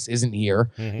his place isn't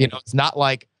here. Mm-hmm. It's not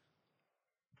like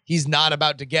he's not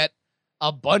about to get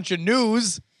a bunch of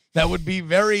news that would be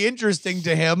very interesting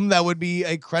to him. That would be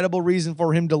a credible reason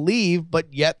for him to leave,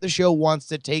 but yet the show wants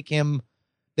to take him.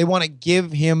 They want to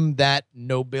give him that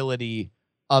nobility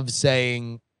of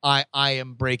saying, I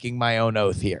am breaking my own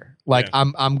oath here. Like, yeah.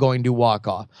 I'm going to walk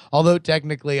off. Although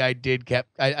technically I did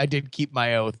keep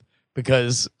my oath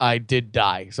because I did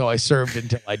die. So I served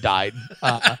until I died.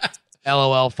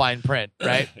 LOL, fine print,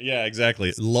 right? Yeah,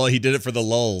 exactly. He did it for the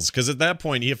lulls. Because at that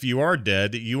point, if you are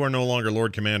dead, you are no longer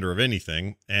Lord Commander of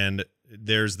anything. And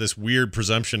there's this weird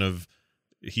presumption of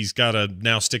he's got to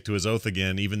now stick to his oath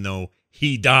again, even though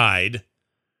he died.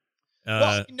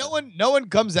 Well, no one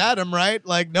comes at him, right?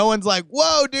 Like, no one's like,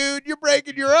 whoa, dude, you're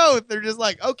breaking your oath. They're just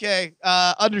like, okay,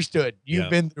 understood. You've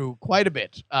been through quite a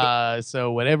bit.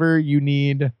 So whatever you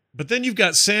need. But then you've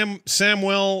got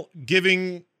Samwell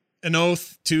giving an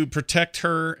oath to protect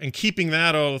her and keeping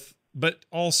that oath, but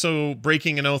also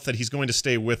breaking an oath that he's going to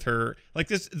stay with her. Like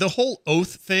this, the whole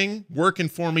oath thing working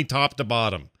for me top to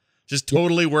bottom. Just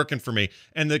totally working for me.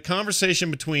 And the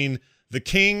conversation between the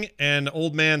king and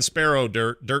old man Sparrow,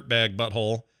 dirtbag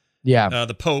butthole,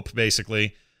 the Pope,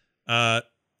 basically, on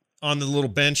the little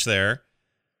bench there,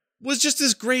 was just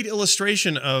this great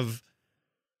illustration of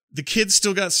the kid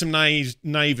still got some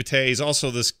naivete. He's also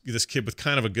this kid with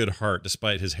kind of a good heart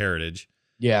despite his heritage.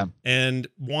 Yeah. And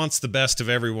wants the best of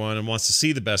everyone and wants to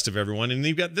see the best of everyone. And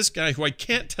you've got this guy who I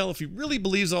can't tell if he really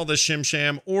believes all this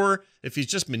shim-sham or if he's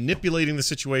just manipulating the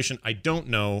situation. I don't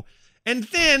know. And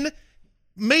then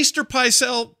Maester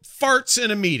Pycelle farts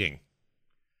in a meeting.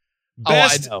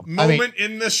 Best moment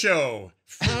in the show.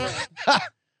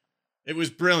 It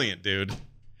was brilliant, dude.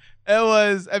 It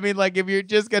was, like, if you're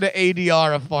just going to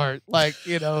ADR a fart, like,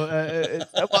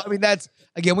 that's,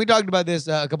 again, we talked about this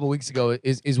a couple of weeks ago,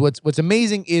 is what's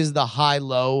amazing is the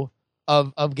high-low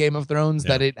of Game of Thrones,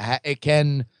 that it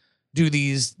can do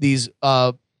these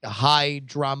high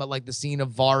drama, like the scene of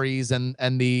Varys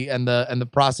and the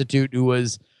prostitute who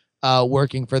was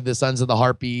working for the Sons of the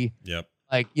Harpy. Yep.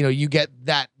 Like, you get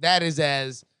that is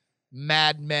as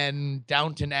Mad Men,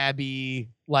 Downton Abbey,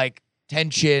 like,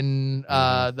 tension,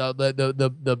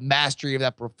 the mastery of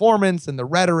that performance and the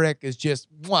rhetoric is just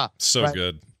so right?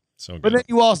 Good. So good. But then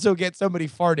you also get somebody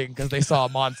farting because they saw a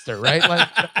monster, right? Like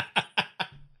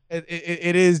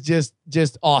it is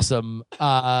just awesome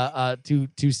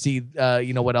to see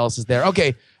what else is there.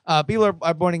 Okay, people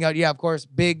are pointing out, of course,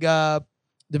 big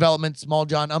development, Small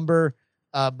John Umber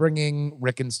bringing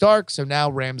Rickon Stark. So now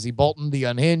Ramsay Bolton, the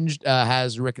Unhinged,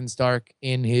 has Rickon Stark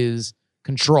in his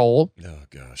control. Oh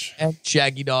gosh. And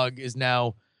Shaggy Dog is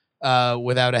now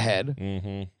without a head.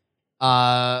 Mm-hmm.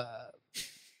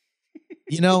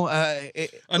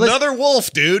 Another wolf,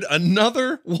 dude.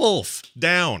 Another wolf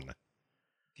down.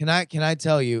 Can I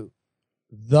tell you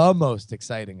the most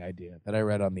exciting idea that I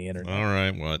read on the internet? All right,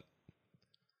 what?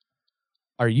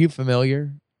 Are you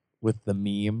familiar with the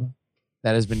meme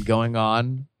that has been going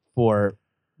on for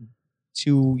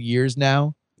 2 years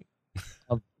now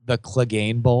of the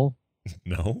Clegane Bowl?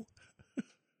 No.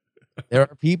 There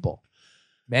are people,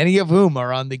 many of whom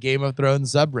are on the Game of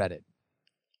Thrones subreddit,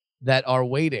 that are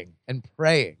waiting and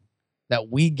praying that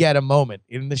we get a moment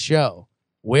in the show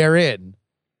wherein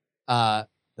the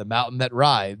Mountain That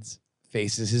Rides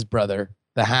faces his brother,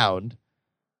 the Hound,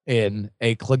 in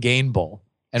a Clegane Bowl.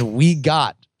 And we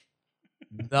got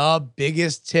the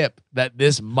biggest tip that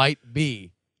this might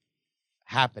be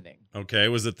happening. Okay,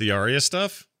 was it the Arya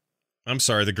stuff? I'm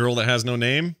sorry, the girl that has no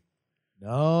name?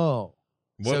 No.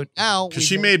 What? So now, because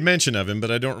she made mention of him,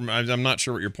 but I'm not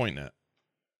sure what you're pointing at.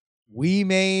 We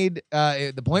made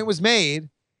the point was made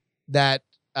that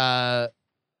that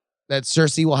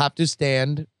Cersei will have to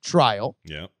stand trial.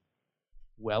 Yeah.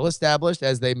 Well established,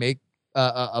 as they make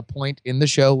a point in the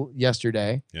show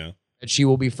yesterday. Yeah. That she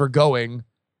will be forgoing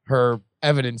her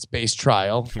evidence-based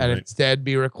trial and instead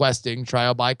be requesting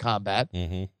trial by combat.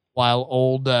 Mm-hmm. While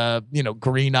old,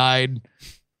 green-eyed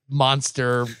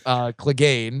monster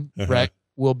Clegane, right,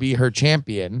 will be her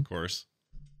champion. Of course.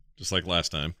 Just like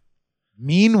last time.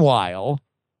 Meanwhile,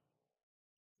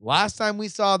 last time we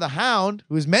saw the Hound,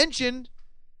 who was mentioned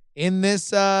in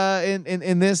this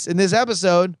in this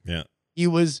episode, he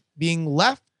was being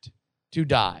left to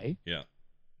die. Yeah.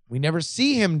 We never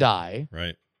see him die.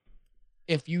 Right.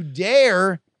 If you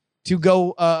dare to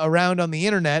go around on the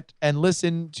internet and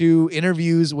listen to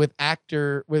interviews with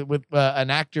an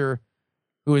actor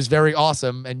who is very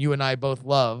awesome and you and I both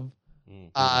love,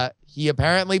 he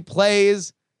apparently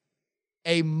plays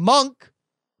a monk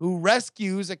who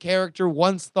rescues a character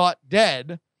once thought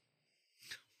dead.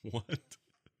 What?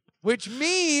 Which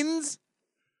means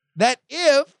that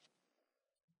if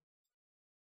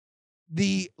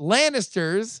the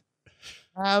Lannisters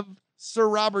have Sir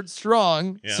Robert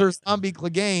Strong, Sir Zombie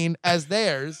Clegane, as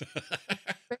theirs,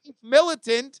 Faith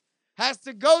Militant has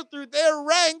to go through their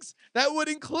ranks that would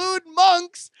include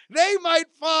monks. They might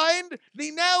find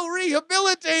the now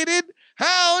rehabilitated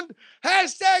Hound.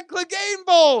 Hashtag Clegane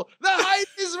Bowl. The hype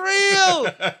is real.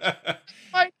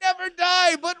 Might never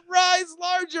die, but rise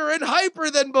larger and hyper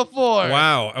than before.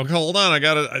 Wow. Okay, hold on.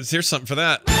 Here's something for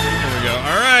that. Here we go.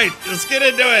 All right, let's get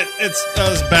into it. It's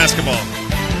basketball.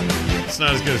 It's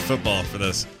not as good as football for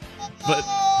this. But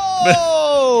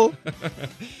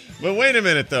wait a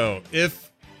minute though.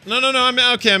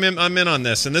 I'm in on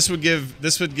this, and this would give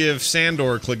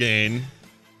Sandor Clegane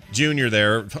Jr.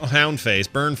 there, Hound Face,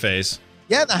 Burn Face.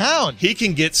 Yeah, the Hound. He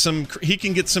can get some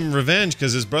revenge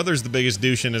because his brother's the biggest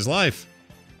douche in his life.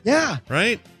 Yeah.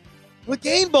 Right?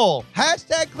 Clegane Bowl.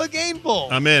 Hashtag Clegane Bowl.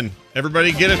 I'm in.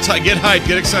 Everybody get hyped,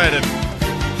 get excited.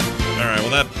 All right,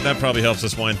 well that probably helps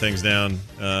us wind things down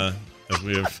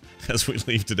as we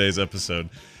leave today's episode.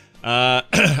 All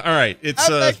right. It's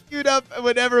I'm that queued up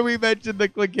whenever we mention the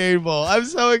Clickade Bowl. I'm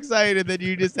so excited that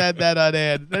you just had that on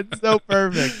hand. That's so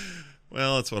perfect.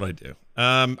 Well, that's what I do.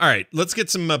 All right. Let's get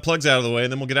some plugs out of the way,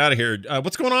 and then we'll get out of here.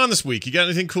 What's going on this week? You got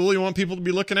anything cool you want people to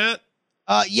be looking at?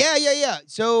 Yeah.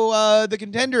 So the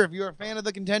Contender, if you're a fan of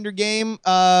the Contender game,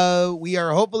 we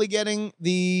are hopefully getting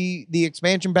the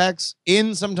expansion packs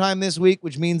in sometime this week,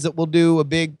 which means that we'll do a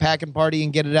big pack and party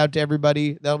and get it out to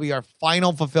everybody. That'll be our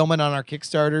final fulfillment on our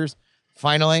Kickstarters,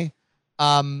 finally.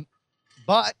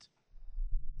 But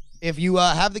if you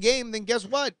have the game, then guess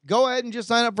what? Go ahead and just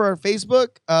sign up for our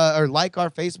Facebook or like our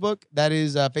Facebook. That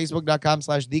is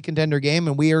facebook.com/thecontendergame.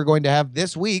 And we are going to have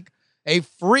this week a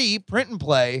free print and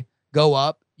play go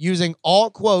up using all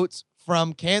quotes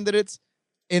from candidates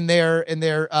in their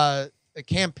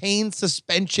campaign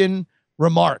suspension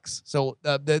remarks. So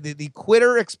the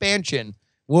quitter expansion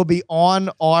will be on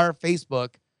our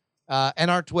Facebook and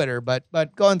our Twitter, but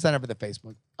go and sign up for the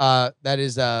Facebook. That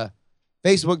is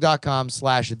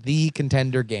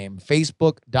facebook.com/thecontendergame.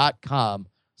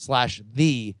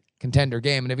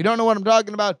 facebook.com/thecontendergame. And if you don't know what I'm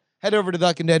talking about, head over to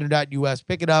thecontender.us,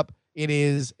 pick it up. It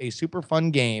is a super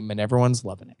fun game, and everyone's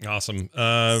loving it. Awesome.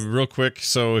 Real quick,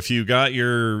 so if you got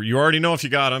you already know if you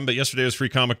got them, but yesterday was Free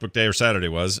Comic Book Day, or Saturday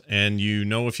was, and you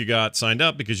know if you got signed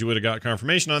up because you would have got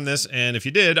confirmation on this, and if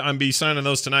you did, I'm be signing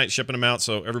those tonight, shipping them out,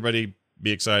 so everybody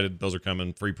be excited. Those are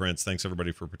coming. Free prints. Thanks,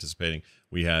 everybody, for participating.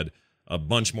 We had a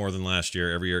bunch more than last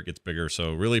year. Every year it gets bigger,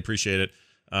 so really appreciate it.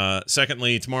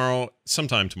 Secondly,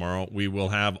 sometime tomorrow, we will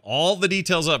have all the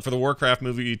details up for the Warcraft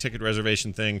movie ticket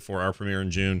reservation thing for our premiere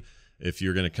in June. If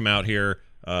you're going to come out here,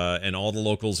 and all the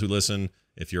locals who listen,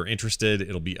 if you're interested,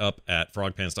 it'll be up at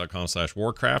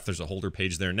frogpants.com/Warcraft. There's a holder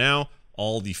page there now.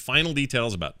 All the final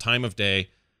details about time of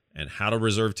day and how to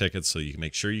reserve tickets so you can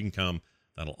make sure you can come.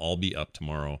 That'll all be up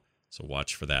tomorrow. So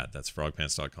watch for that. That's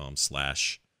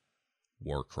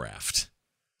frogpants.com/Warcraft.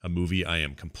 A movie I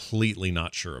am completely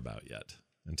not sure about yet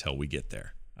until we get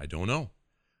there. I don't know.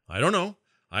 I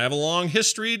have a long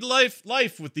historied life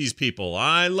with these people.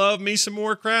 I love me some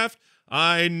Warcraft.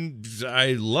 I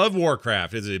love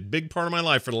Warcraft. It's a big part of my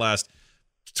life for the last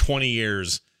 20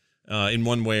 years in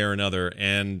one way or another.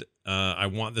 And I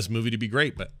want this movie to be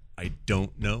great, but I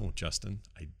don't know, Justin.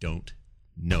 I don't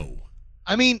know.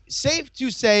 I mean, safe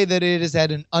to say that it has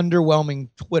had an underwhelming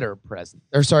trailer presence,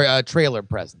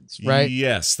 right?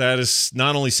 Yes, that is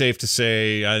not only safe to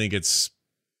say, it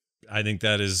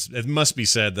must be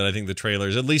said that I think the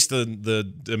trailers, at least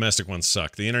the domestic ones,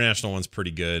 suck. The international one's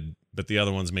pretty good, but the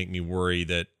other ones make me worry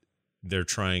that they're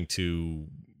trying to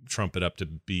trump it up to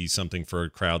be something for a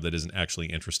crowd that isn't actually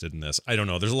interested in this. I don't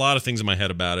know. There's a lot of things in my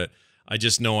head about it. I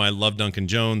just know I love Duncan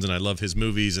Jones and I love his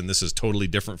movies, and this is totally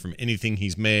different from anything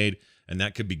he's made, and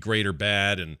that could be great or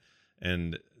bad.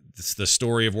 And the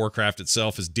story of Warcraft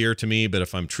itself is dear to me, but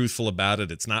if I'm truthful about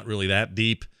it, it's not really that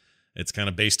deep. It's kind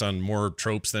of based on more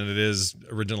tropes than it is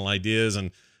original ideas.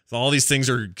 And so all these things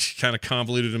are kind of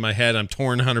convoluted in my head. I'm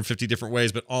torn 150 different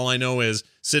ways, but all I know is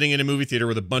sitting in a movie theater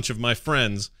with a bunch of my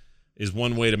friends is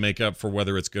one way to make up for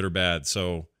whether it's good or bad.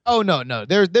 So, oh, no.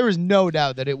 There is no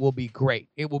doubt that it will be great.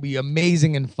 It will be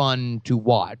amazing and fun to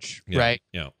watch, right?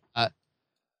 Yeah.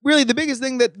 Really, the biggest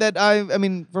thing that I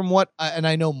mean, from what and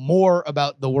I know more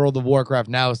about the world of Warcraft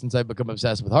now since I've become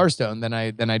obsessed with Hearthstone than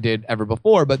I did ever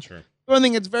before. But sure. One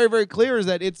thing that's very, very clear is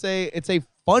that it's a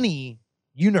funny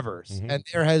universe, and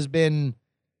there has been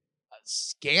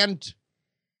scant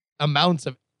amounts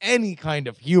of any kind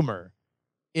of humor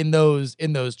in those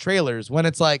trailers. When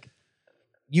it's like,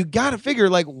 you got to figure,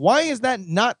 like, why is that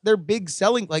not their big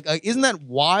selling? Like, isn't that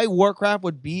why Warcraft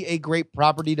would be a great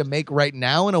property to make right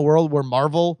now in a world where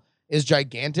Marvel is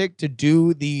gigantic, to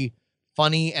do the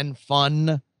funny and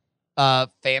fun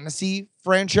fantasy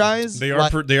franchise? They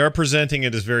are presenting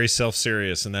it as very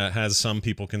self-serious, and that has some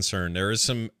people concerned. There's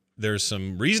some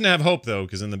reason to have hope, though,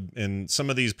 because in some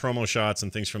of these promo shots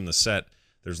and things from the set,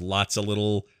 there's lots of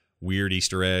little weird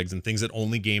Easter eggs and things that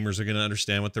only gamers are going to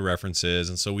understand what the reference is.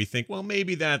 And so we think, well,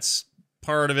 maybe that's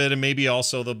part of it, and maybe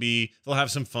also they'll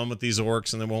have some fun with these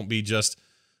orcs, and they won't be just,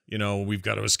 we've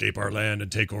got to escape our land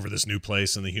and take over this new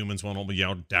place, and the humans won't be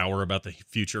dour about the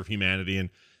future of humanity,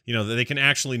 and that they can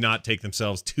actually not take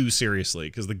themselves too seriously,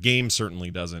 because the game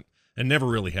certainly doesn't and never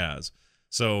really has.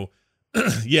 So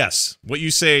yes, what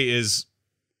you say is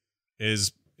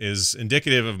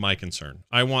indicative of my concern.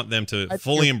 I want them to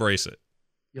fully embrace it.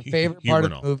 Your favorite part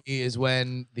of the movie is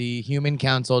when the human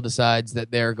council decides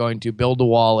that they're going to build a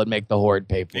wall and make the Horde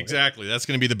pay for it. Exactly. That's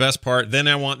going to be the best part. Then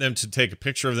I want them to take a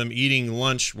picture of them eating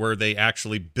lunch where they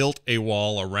actually built a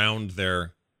wall around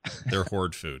their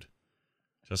Horde food.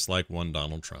 Just like one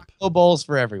Donald Trump. No bowls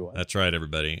for everyone. That's right,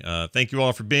 everybody. Thank you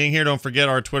all for being here. Don't forget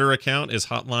our Twitter account is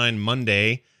Hotline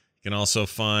Monday. You can also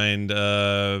find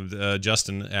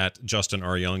Justin at Justin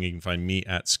R. Young. You can find me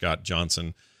at Scott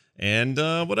Johnson. And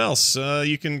what else?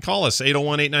 You can call us,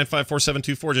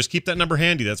 801-895-4724. Just keep that number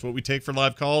handy. That's what we take for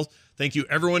live calls. Thank you,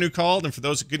 everyone who called. And for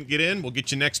those who couldn't get in, we'll get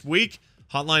you next week.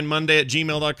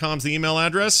 HotlineMonday@gmail.com is the email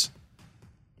address.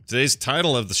 Today's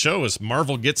title of the show is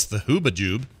Marvel Gets the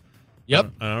Hoobajube.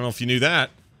 Yep. I don't know if you knew that.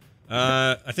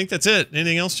 I think that's it.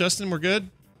 Anything else, Justin? We're good?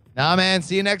 Nah, man.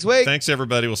 See you next week. Thanks,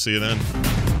 everybody. We'll see you then.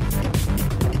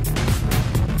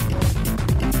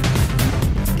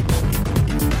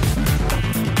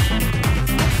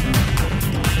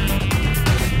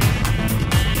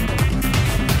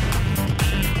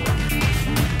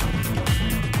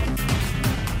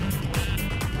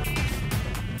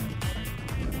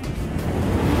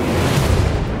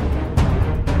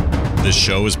 This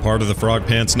show is part of the Frog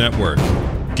Pants Network.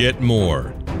 Get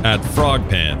more at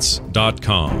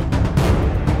frogpants.com.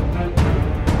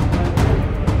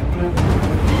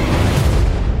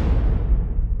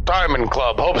 Diamond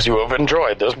Club hopes you have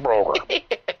enjoyed this program.